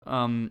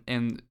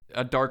 and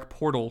a dark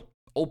portal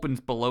opens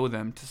below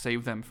them to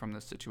save them from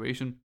this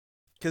situation.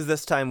 Because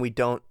this time we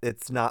don't.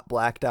 It's not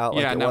blacked out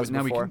like Yeah, it now, was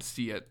now we before. can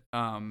see it.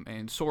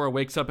 And Sora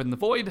wakes up in the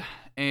void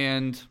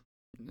and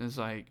is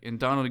like, and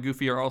Donald and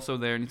Goofy are also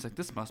there, and he's like,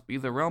 this must be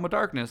the realm of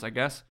darkness, I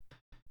guess.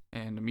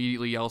 And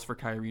immediately yells for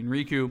Kairi and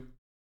Riku.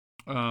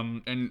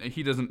 And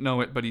he doesn't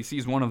know it, but he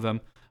sees one of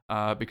them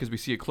because we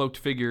see a cloaked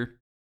figure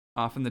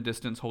off in the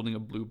distance holding a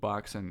blue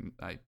box, and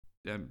I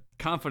am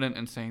confident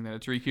in saying that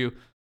it's Riku.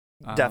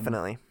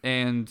 Definitely.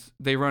 And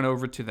they run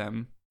over to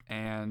them,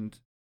 and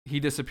he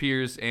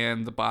disappears,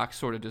 and the box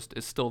sort of just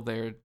is still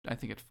there. I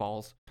think it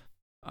falls.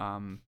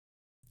 And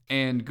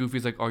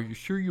Goofy's like, are you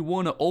sure you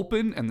want to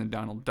open? And then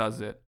Donald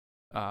does it.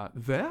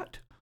 That?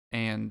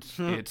 And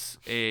it's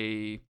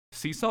a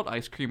sea salt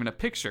ice cream and a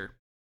picture.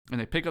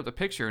 And they pick up the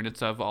picture, and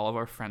it's of all of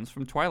our friends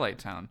from Twilight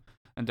Town.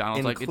 And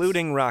Donald's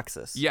including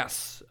Roxas.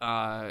 Yes.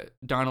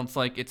 Donald's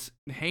like, it's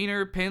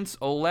Hayner, Pince,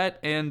 Olette,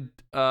 and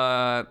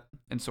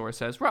Sora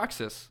says,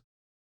 Roxas.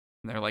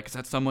 And they're like, is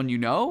that someone you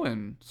know?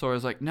 And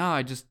Sora's like,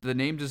 no, the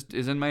name just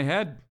is in my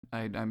head.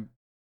 I'm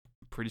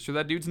pretty sure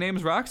that dude's name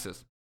is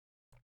Roxas.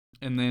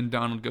 And then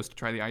Donald goes to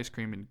try the ice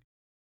cream, and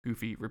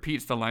Goofy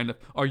repeats the line of,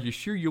 are you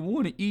sure you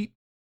want to eat?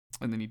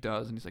 And then he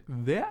does, and he's like,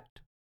 that?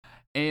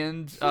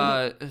 And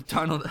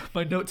Donald,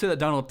 my note said that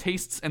Donald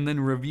tastes and then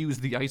reviews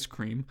the ice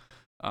cream,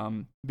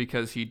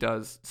 because he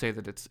does say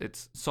that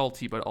it's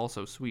salty but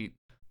also sweet.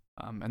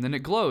 And then it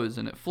glows,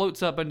 and it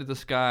floats up into the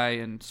sky,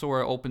 and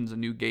Sora opens a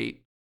new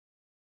gate.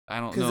 I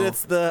don't know. Because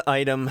it's the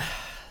item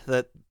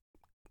that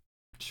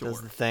Sure.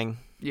 does the thing.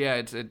 Yeah,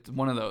 it's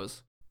one of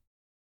those.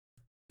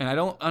 And I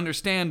don't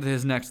understand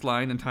his next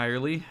line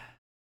entirely.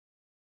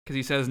 Because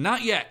he says,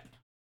 not yet.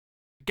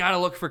 Gotta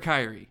look for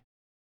Kairi.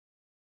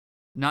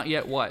 Not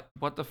yet what?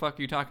 What the fuck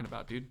are you talking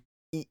about, dude?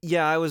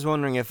 Yeah, I was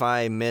wondering if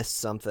I missed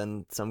some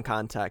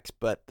context,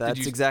 but that's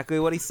you- exactly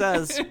what he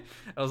says.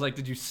 I was like,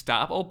 did you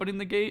stop opening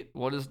the gate?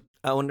 What is...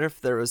 I wonder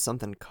if there was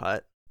something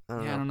cut. I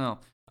don't Yeah, I know. don't know.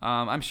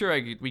 I'm sure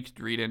we could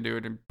read into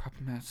it and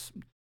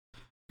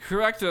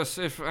correct us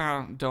if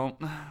don't.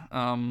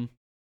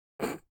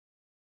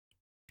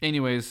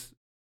 Anyways,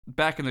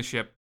 back in the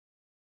ship,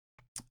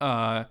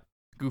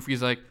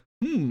 Goofy's like,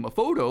 a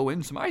photo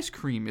and some ice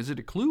cream. Is it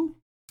a clue?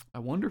 I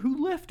wonder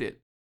who left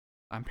it.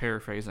 I'm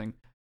paraphrasing.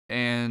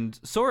 And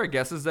Sora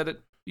guesses that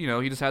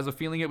he just has a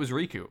feeling it was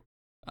Riku.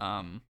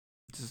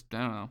 Just, I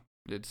don't know.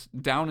 It's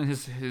down in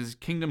his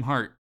kingdom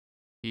heart.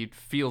 He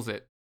feels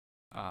it.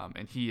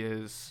 And he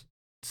is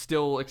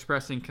still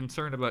expressing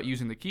concern about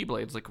using the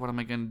Keyblades. Like, what am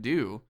I going to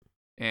do?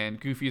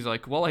 And Goofy's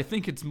like, well, I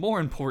think it's more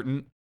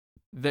important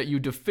that you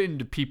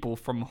defend people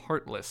from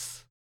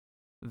Heartless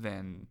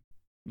than,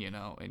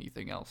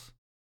 anything else.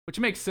 Which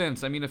makes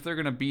sense. I mean, if they're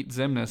going to beat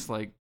Xemnas,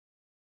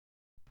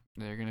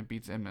 they're going to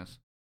beat Xemnas.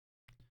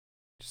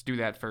 Just do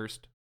that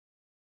first.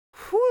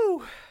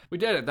 Whew! We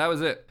did it. That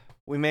was it.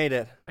 We made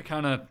it. I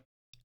kind of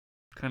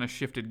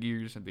shifted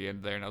gears at the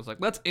end there, and I was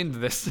like, let's end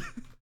this.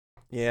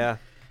 Yeah.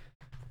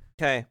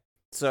 Okay.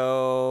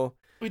 So,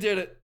 We did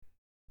it.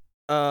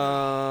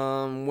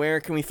 where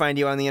can we find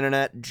you on the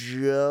internet,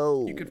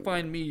 Joe? You can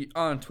find me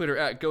on Twitter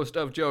at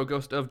GhostofJoe,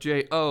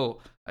 GhostofJO.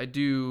 I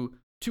do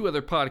 2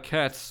 other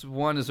podcasts.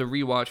 One is a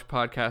rewatch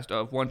podcast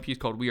of One Piece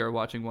called We Are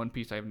Watching One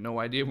Piece. I have no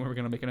idea when we're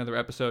going to make another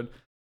episode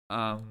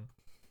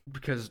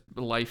because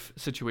life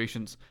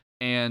situations.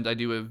 And I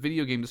do a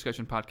video game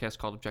discussion podcast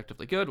called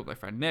Objectively Good with my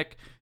friend Nick.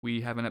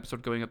 We have an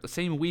episode going up the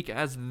same week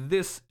as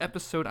this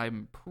episode,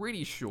 I'm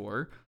pretty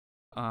sure,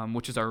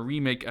 which is our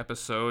remake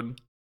episode.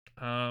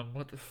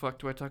 What the fuck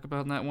do I talk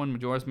about in that one?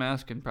 Majora's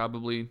Mask and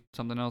probably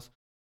something else.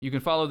 You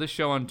can follow this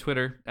show on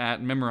Twitter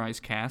at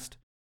MemorizeCast.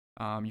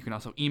 You can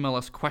also email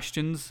us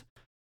questions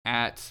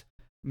at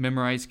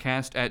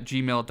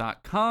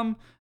memorizecast@gmail.com.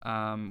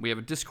 We have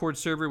a Discord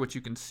server, which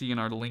you can see in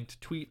our linked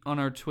tweet on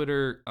our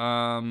Twitter.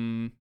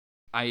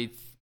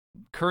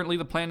 Currently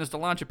the plan is to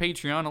launch a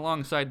Patreon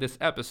alongside this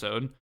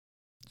episode.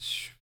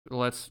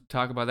 Let's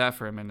talk about that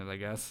for a minute, I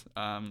guess.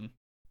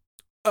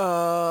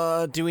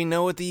 Do we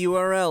know what the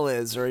URL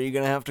is, or are you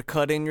gonna have to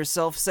cut in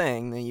yourself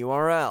saying the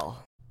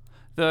URL?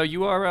 The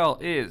URL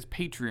is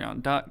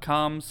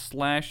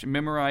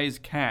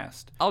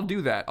patreon.com/memorizecast. I'll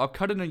do that. I'll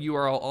cut in a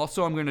URL.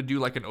 Also, I'm going to do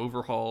like an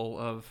overhaul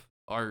of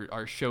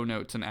our show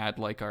notes and add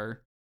like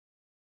our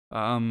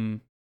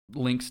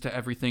links to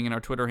everything in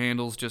our Twitter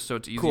handles just so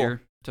it's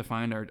easier to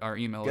find our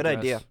email Good address.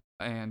 idea.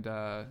 And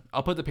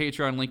I'll put the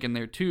Patreon link in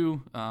there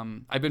too.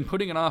 I've been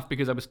putting it off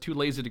because I was too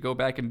lazy to go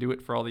back and do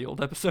it for all the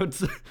old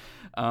episodes.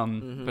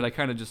 But I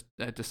kind of just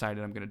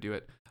decided I'm going to do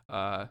it.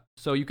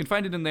 So you can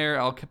find it in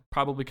there. I'll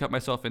probably cut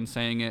myself in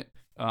saying it.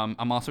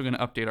 I'm also going to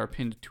update our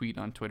pinned tweet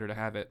on Twitter to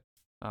have it.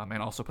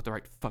 And also put the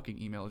right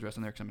fucking email address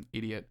in there because I'm an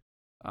idiot.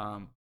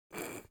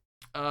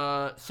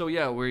 So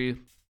yeah, we're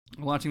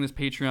launching this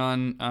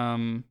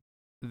Patreon.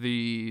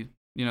 The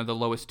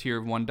lowest tier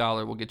of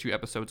 $1 will get you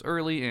episodes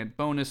early and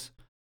bonus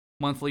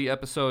monthly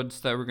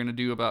episodes that we're going to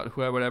do about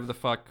whatever the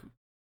fuck.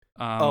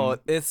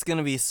 It's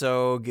gonna be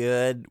so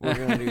good. We're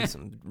gonna do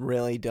some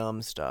really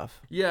dumb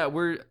stuff. Yeah,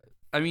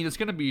 it's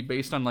going to be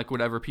based on like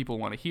whatever people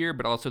want to hear,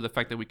 but also the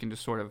fact that we can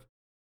just sort of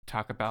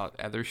talk about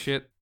other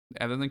shit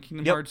other than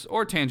Kingdom Yep. Hearts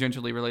or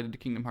tangentially related to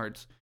Kingdom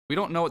Hearts. We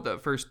don't know what the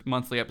first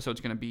monthly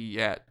episode's going to be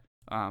yet,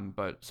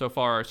 but so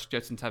far our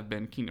suggestions have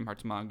been Kingdom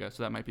Hearts manga,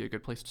 so that might be a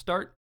good place to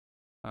start.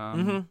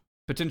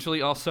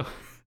 Potentially also,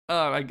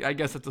 I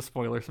guess it's a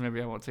spoiler, so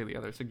maybe I won't say the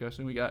other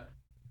suggestion we got.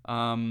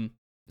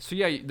 So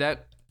yeah,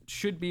 that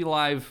should be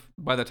live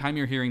by the time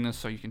you're hearing this,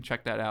 so you can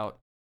check that out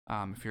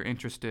if you're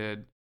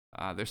interested.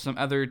 There's some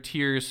other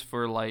tiers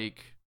for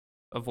like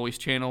a voice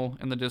channel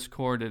in the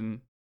Discord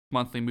and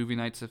monthly movie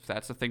nights if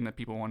that's the thing that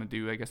people want to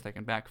do. I guess they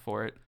can back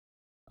for it.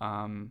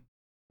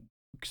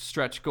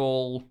 Stretch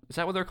goal, is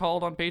that what they're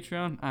called on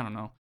Patreon? I don't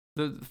know.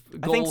 The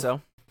goal, I think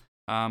so.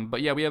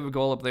 But yeah, we have a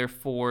goal up there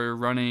for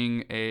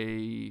running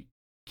a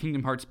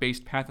Kingdom Hearts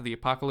based Path of the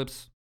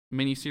Apocalypse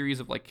mini series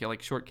of like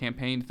short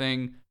campaign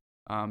thing.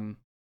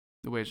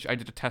 Which I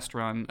did a test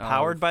run.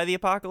 Powered by the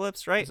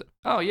Apocalypse, right?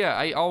 Oh yeah,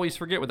 I always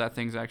forget what that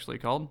thing's actually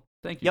called.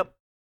 Thank you. Yep.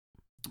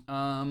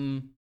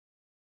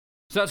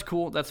 So that's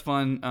cool. That's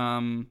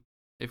fun.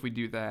 If we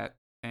do that,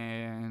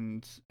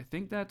 and I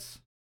think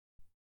that's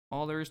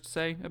all there is to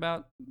say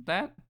about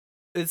that.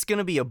 It's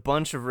gonna be a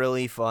bunch of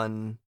really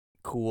fun,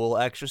 cool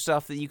extra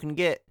stuff that you can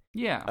get.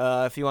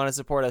 Yeah. If you want to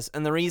support us.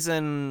 And the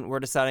reason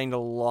we're deciding to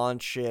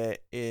launch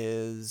it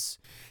is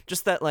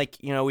just that, like,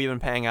 you know, we've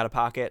been paying out of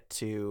pocket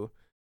to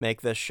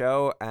make this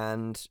show,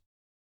 and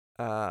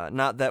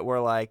not that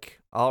we're like,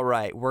 all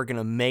right, we're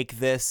gonna make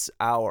this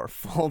our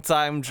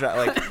full-time job.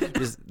 Like,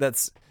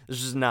 that's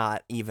just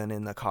not even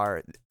in the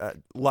card.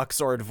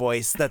 Luxord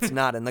voice, that's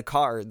not in the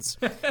cards.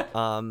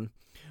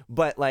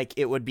 But like,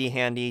 it would be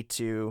handy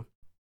to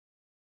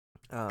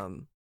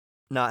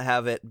not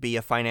have it be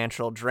a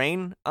financial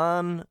drain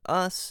on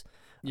us.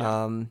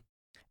 Yeah.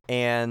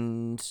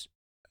 And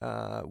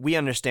we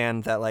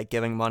understand that like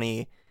giving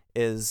money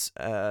is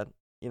a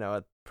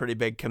pretty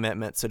big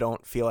commitment, so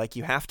don't feel like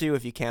you have to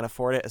if you can't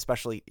afford it.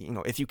 Especially,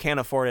 if you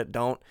can't afford it,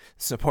 don't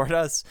support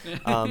us.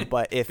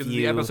 But if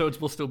the episodes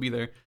will still be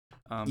there.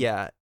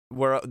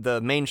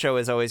 The main show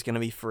is always going to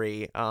be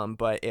free.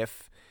 But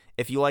if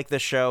you like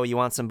this show, you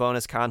want some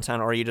bonus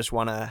content, or you just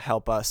want to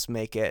help us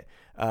make it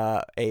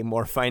a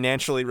more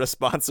financially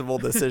responsible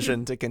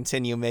decision to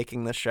continue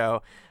making the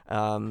show,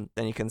 then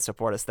you can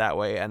support us that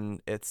way.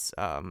 And it's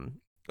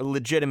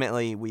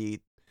legitimately,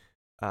 we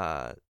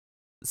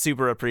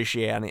super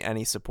appreciate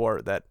any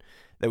support that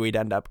we'd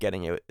end up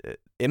getting.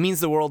 It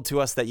means the world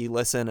to us that you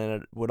listen,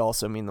 and it would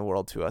also mean the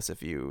world to us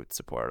if you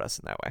support us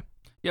in that way.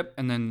 Yep.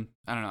 And then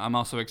I don't know, I'm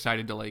also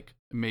excited to like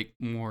make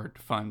more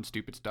fun,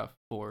 stupid stuff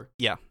for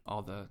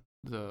all the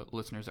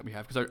listeners that we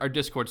have, because our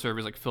Discord server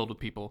is like filled with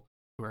people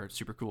who are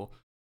super cool.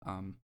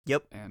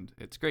 Yep. And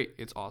it's great.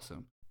 It's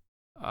awesome.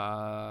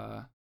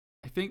 I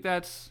think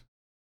that's.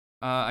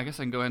 I guess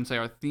I can go ahead and say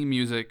our theme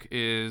music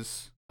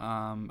is a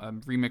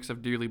remix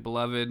of "Dearly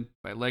Beloved"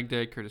 by Leg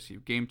Day, courtesy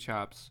of Game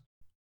Chops.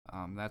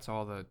 That's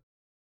all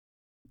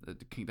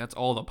that's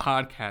all the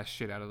podcast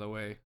shit out of the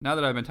way. Now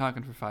that I've been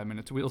talking for 5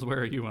 minutes, Wheels, where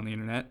are you on the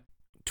internet?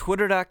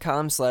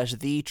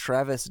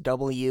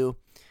 Twitter.com/TheTravisW.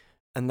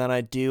 And then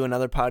I do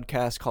another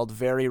podcast called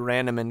Very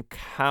Random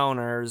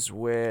Encounters,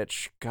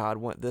 which,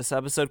 this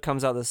episode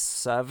comes out the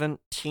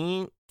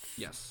 17th?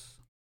 Yes.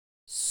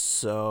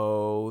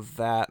 So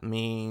that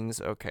means,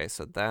 so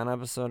that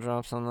episode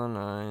drops on the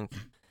 9th.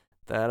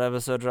 That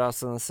episode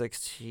drops on the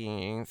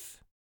 16th.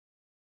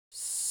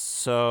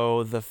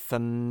 So the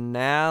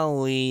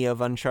finale of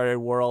Uncharted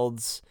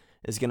Worlds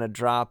is going to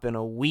drop in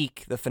a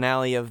week. The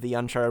finale of the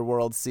Uncharted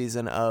Worlds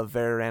season of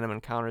Very Random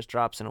Encounters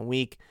drops in a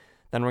week.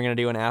 Then we're going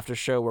to do an after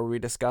show where we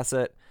discuss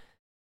it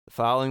the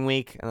following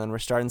week, and then we're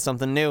starting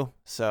something new.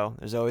 So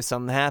there's always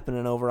something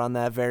happening over on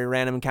that Very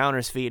Random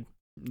Encounters feed.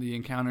 The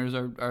encounters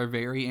are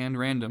very and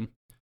random.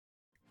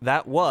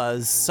 That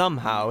was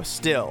somehow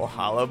still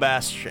Hollow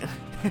Bastion.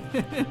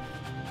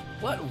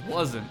 What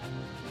wasn't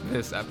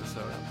this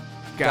episode?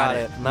 Got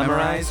it.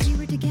 Memorized? We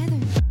were together.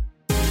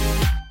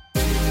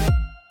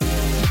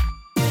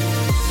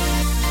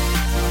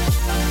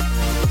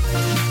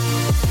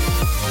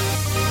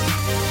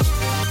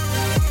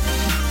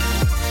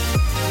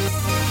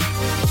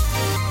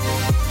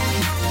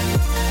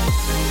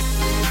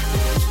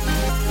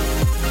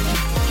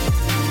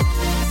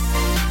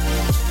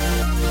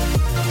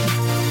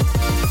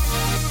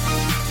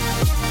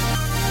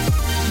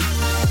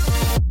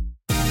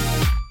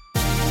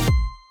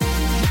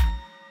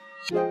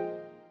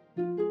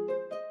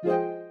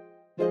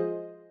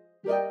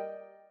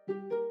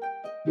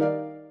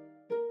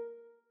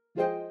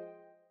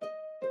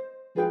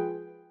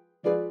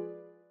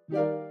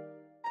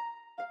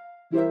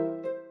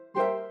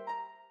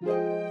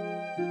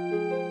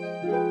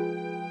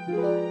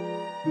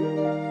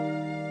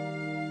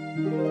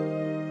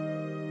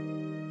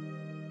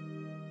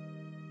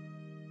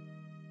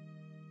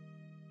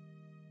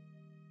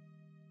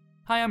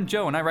 Hi, I'm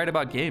Joe, and I write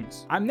about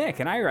games. I'm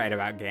Nick, and I write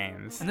about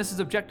games. And this is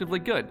Objectively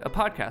Good, a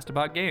podcast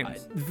about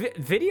games.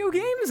 Video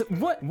games?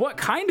 What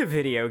kind of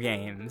video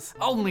games?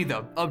 Only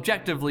the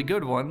objectively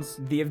good ones.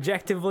 The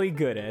objectively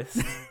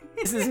goodest.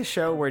 This is a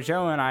show where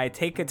Joe and I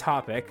take a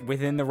topic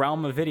within the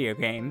realm of video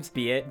games,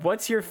 be it,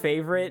 what's your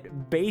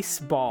favorite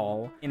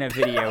baseball in a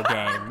video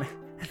game?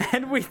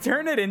 And we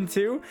turn it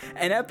into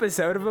an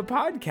episode of a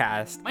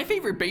podcast. My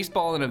favorite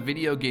baseball in a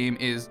video game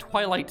is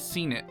Twilight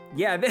Seen It.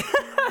 Yeah.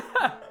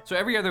 So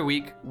every other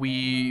week,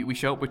 we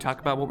show up, we talk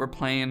about what we're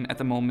playing at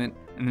the moment,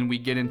 and then we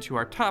get into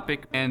our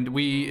topic, and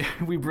we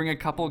bring a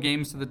couple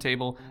games to the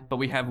table, but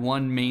we have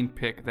one main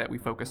pick that we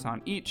focus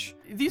on each.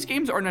 These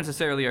games aren't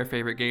necessarily our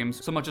favorite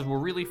games, so much as we're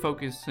really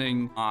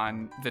focusing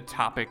on the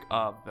topic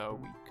of the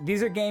week.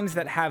 These are games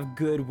that have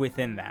good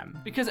within them.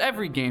 Because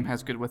every game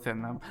has good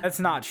within them. That's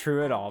not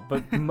true at all,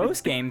 but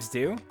most games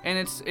do. And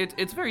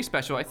it's very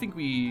special. I think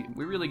we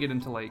really get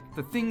into like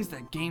the things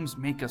that games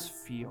make us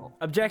feel.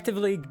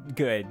 Objectively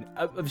good.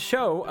 A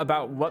show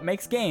about what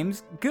makes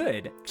games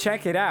good.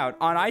 Check it out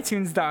on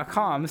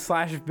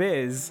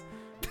iTunes.com/biz.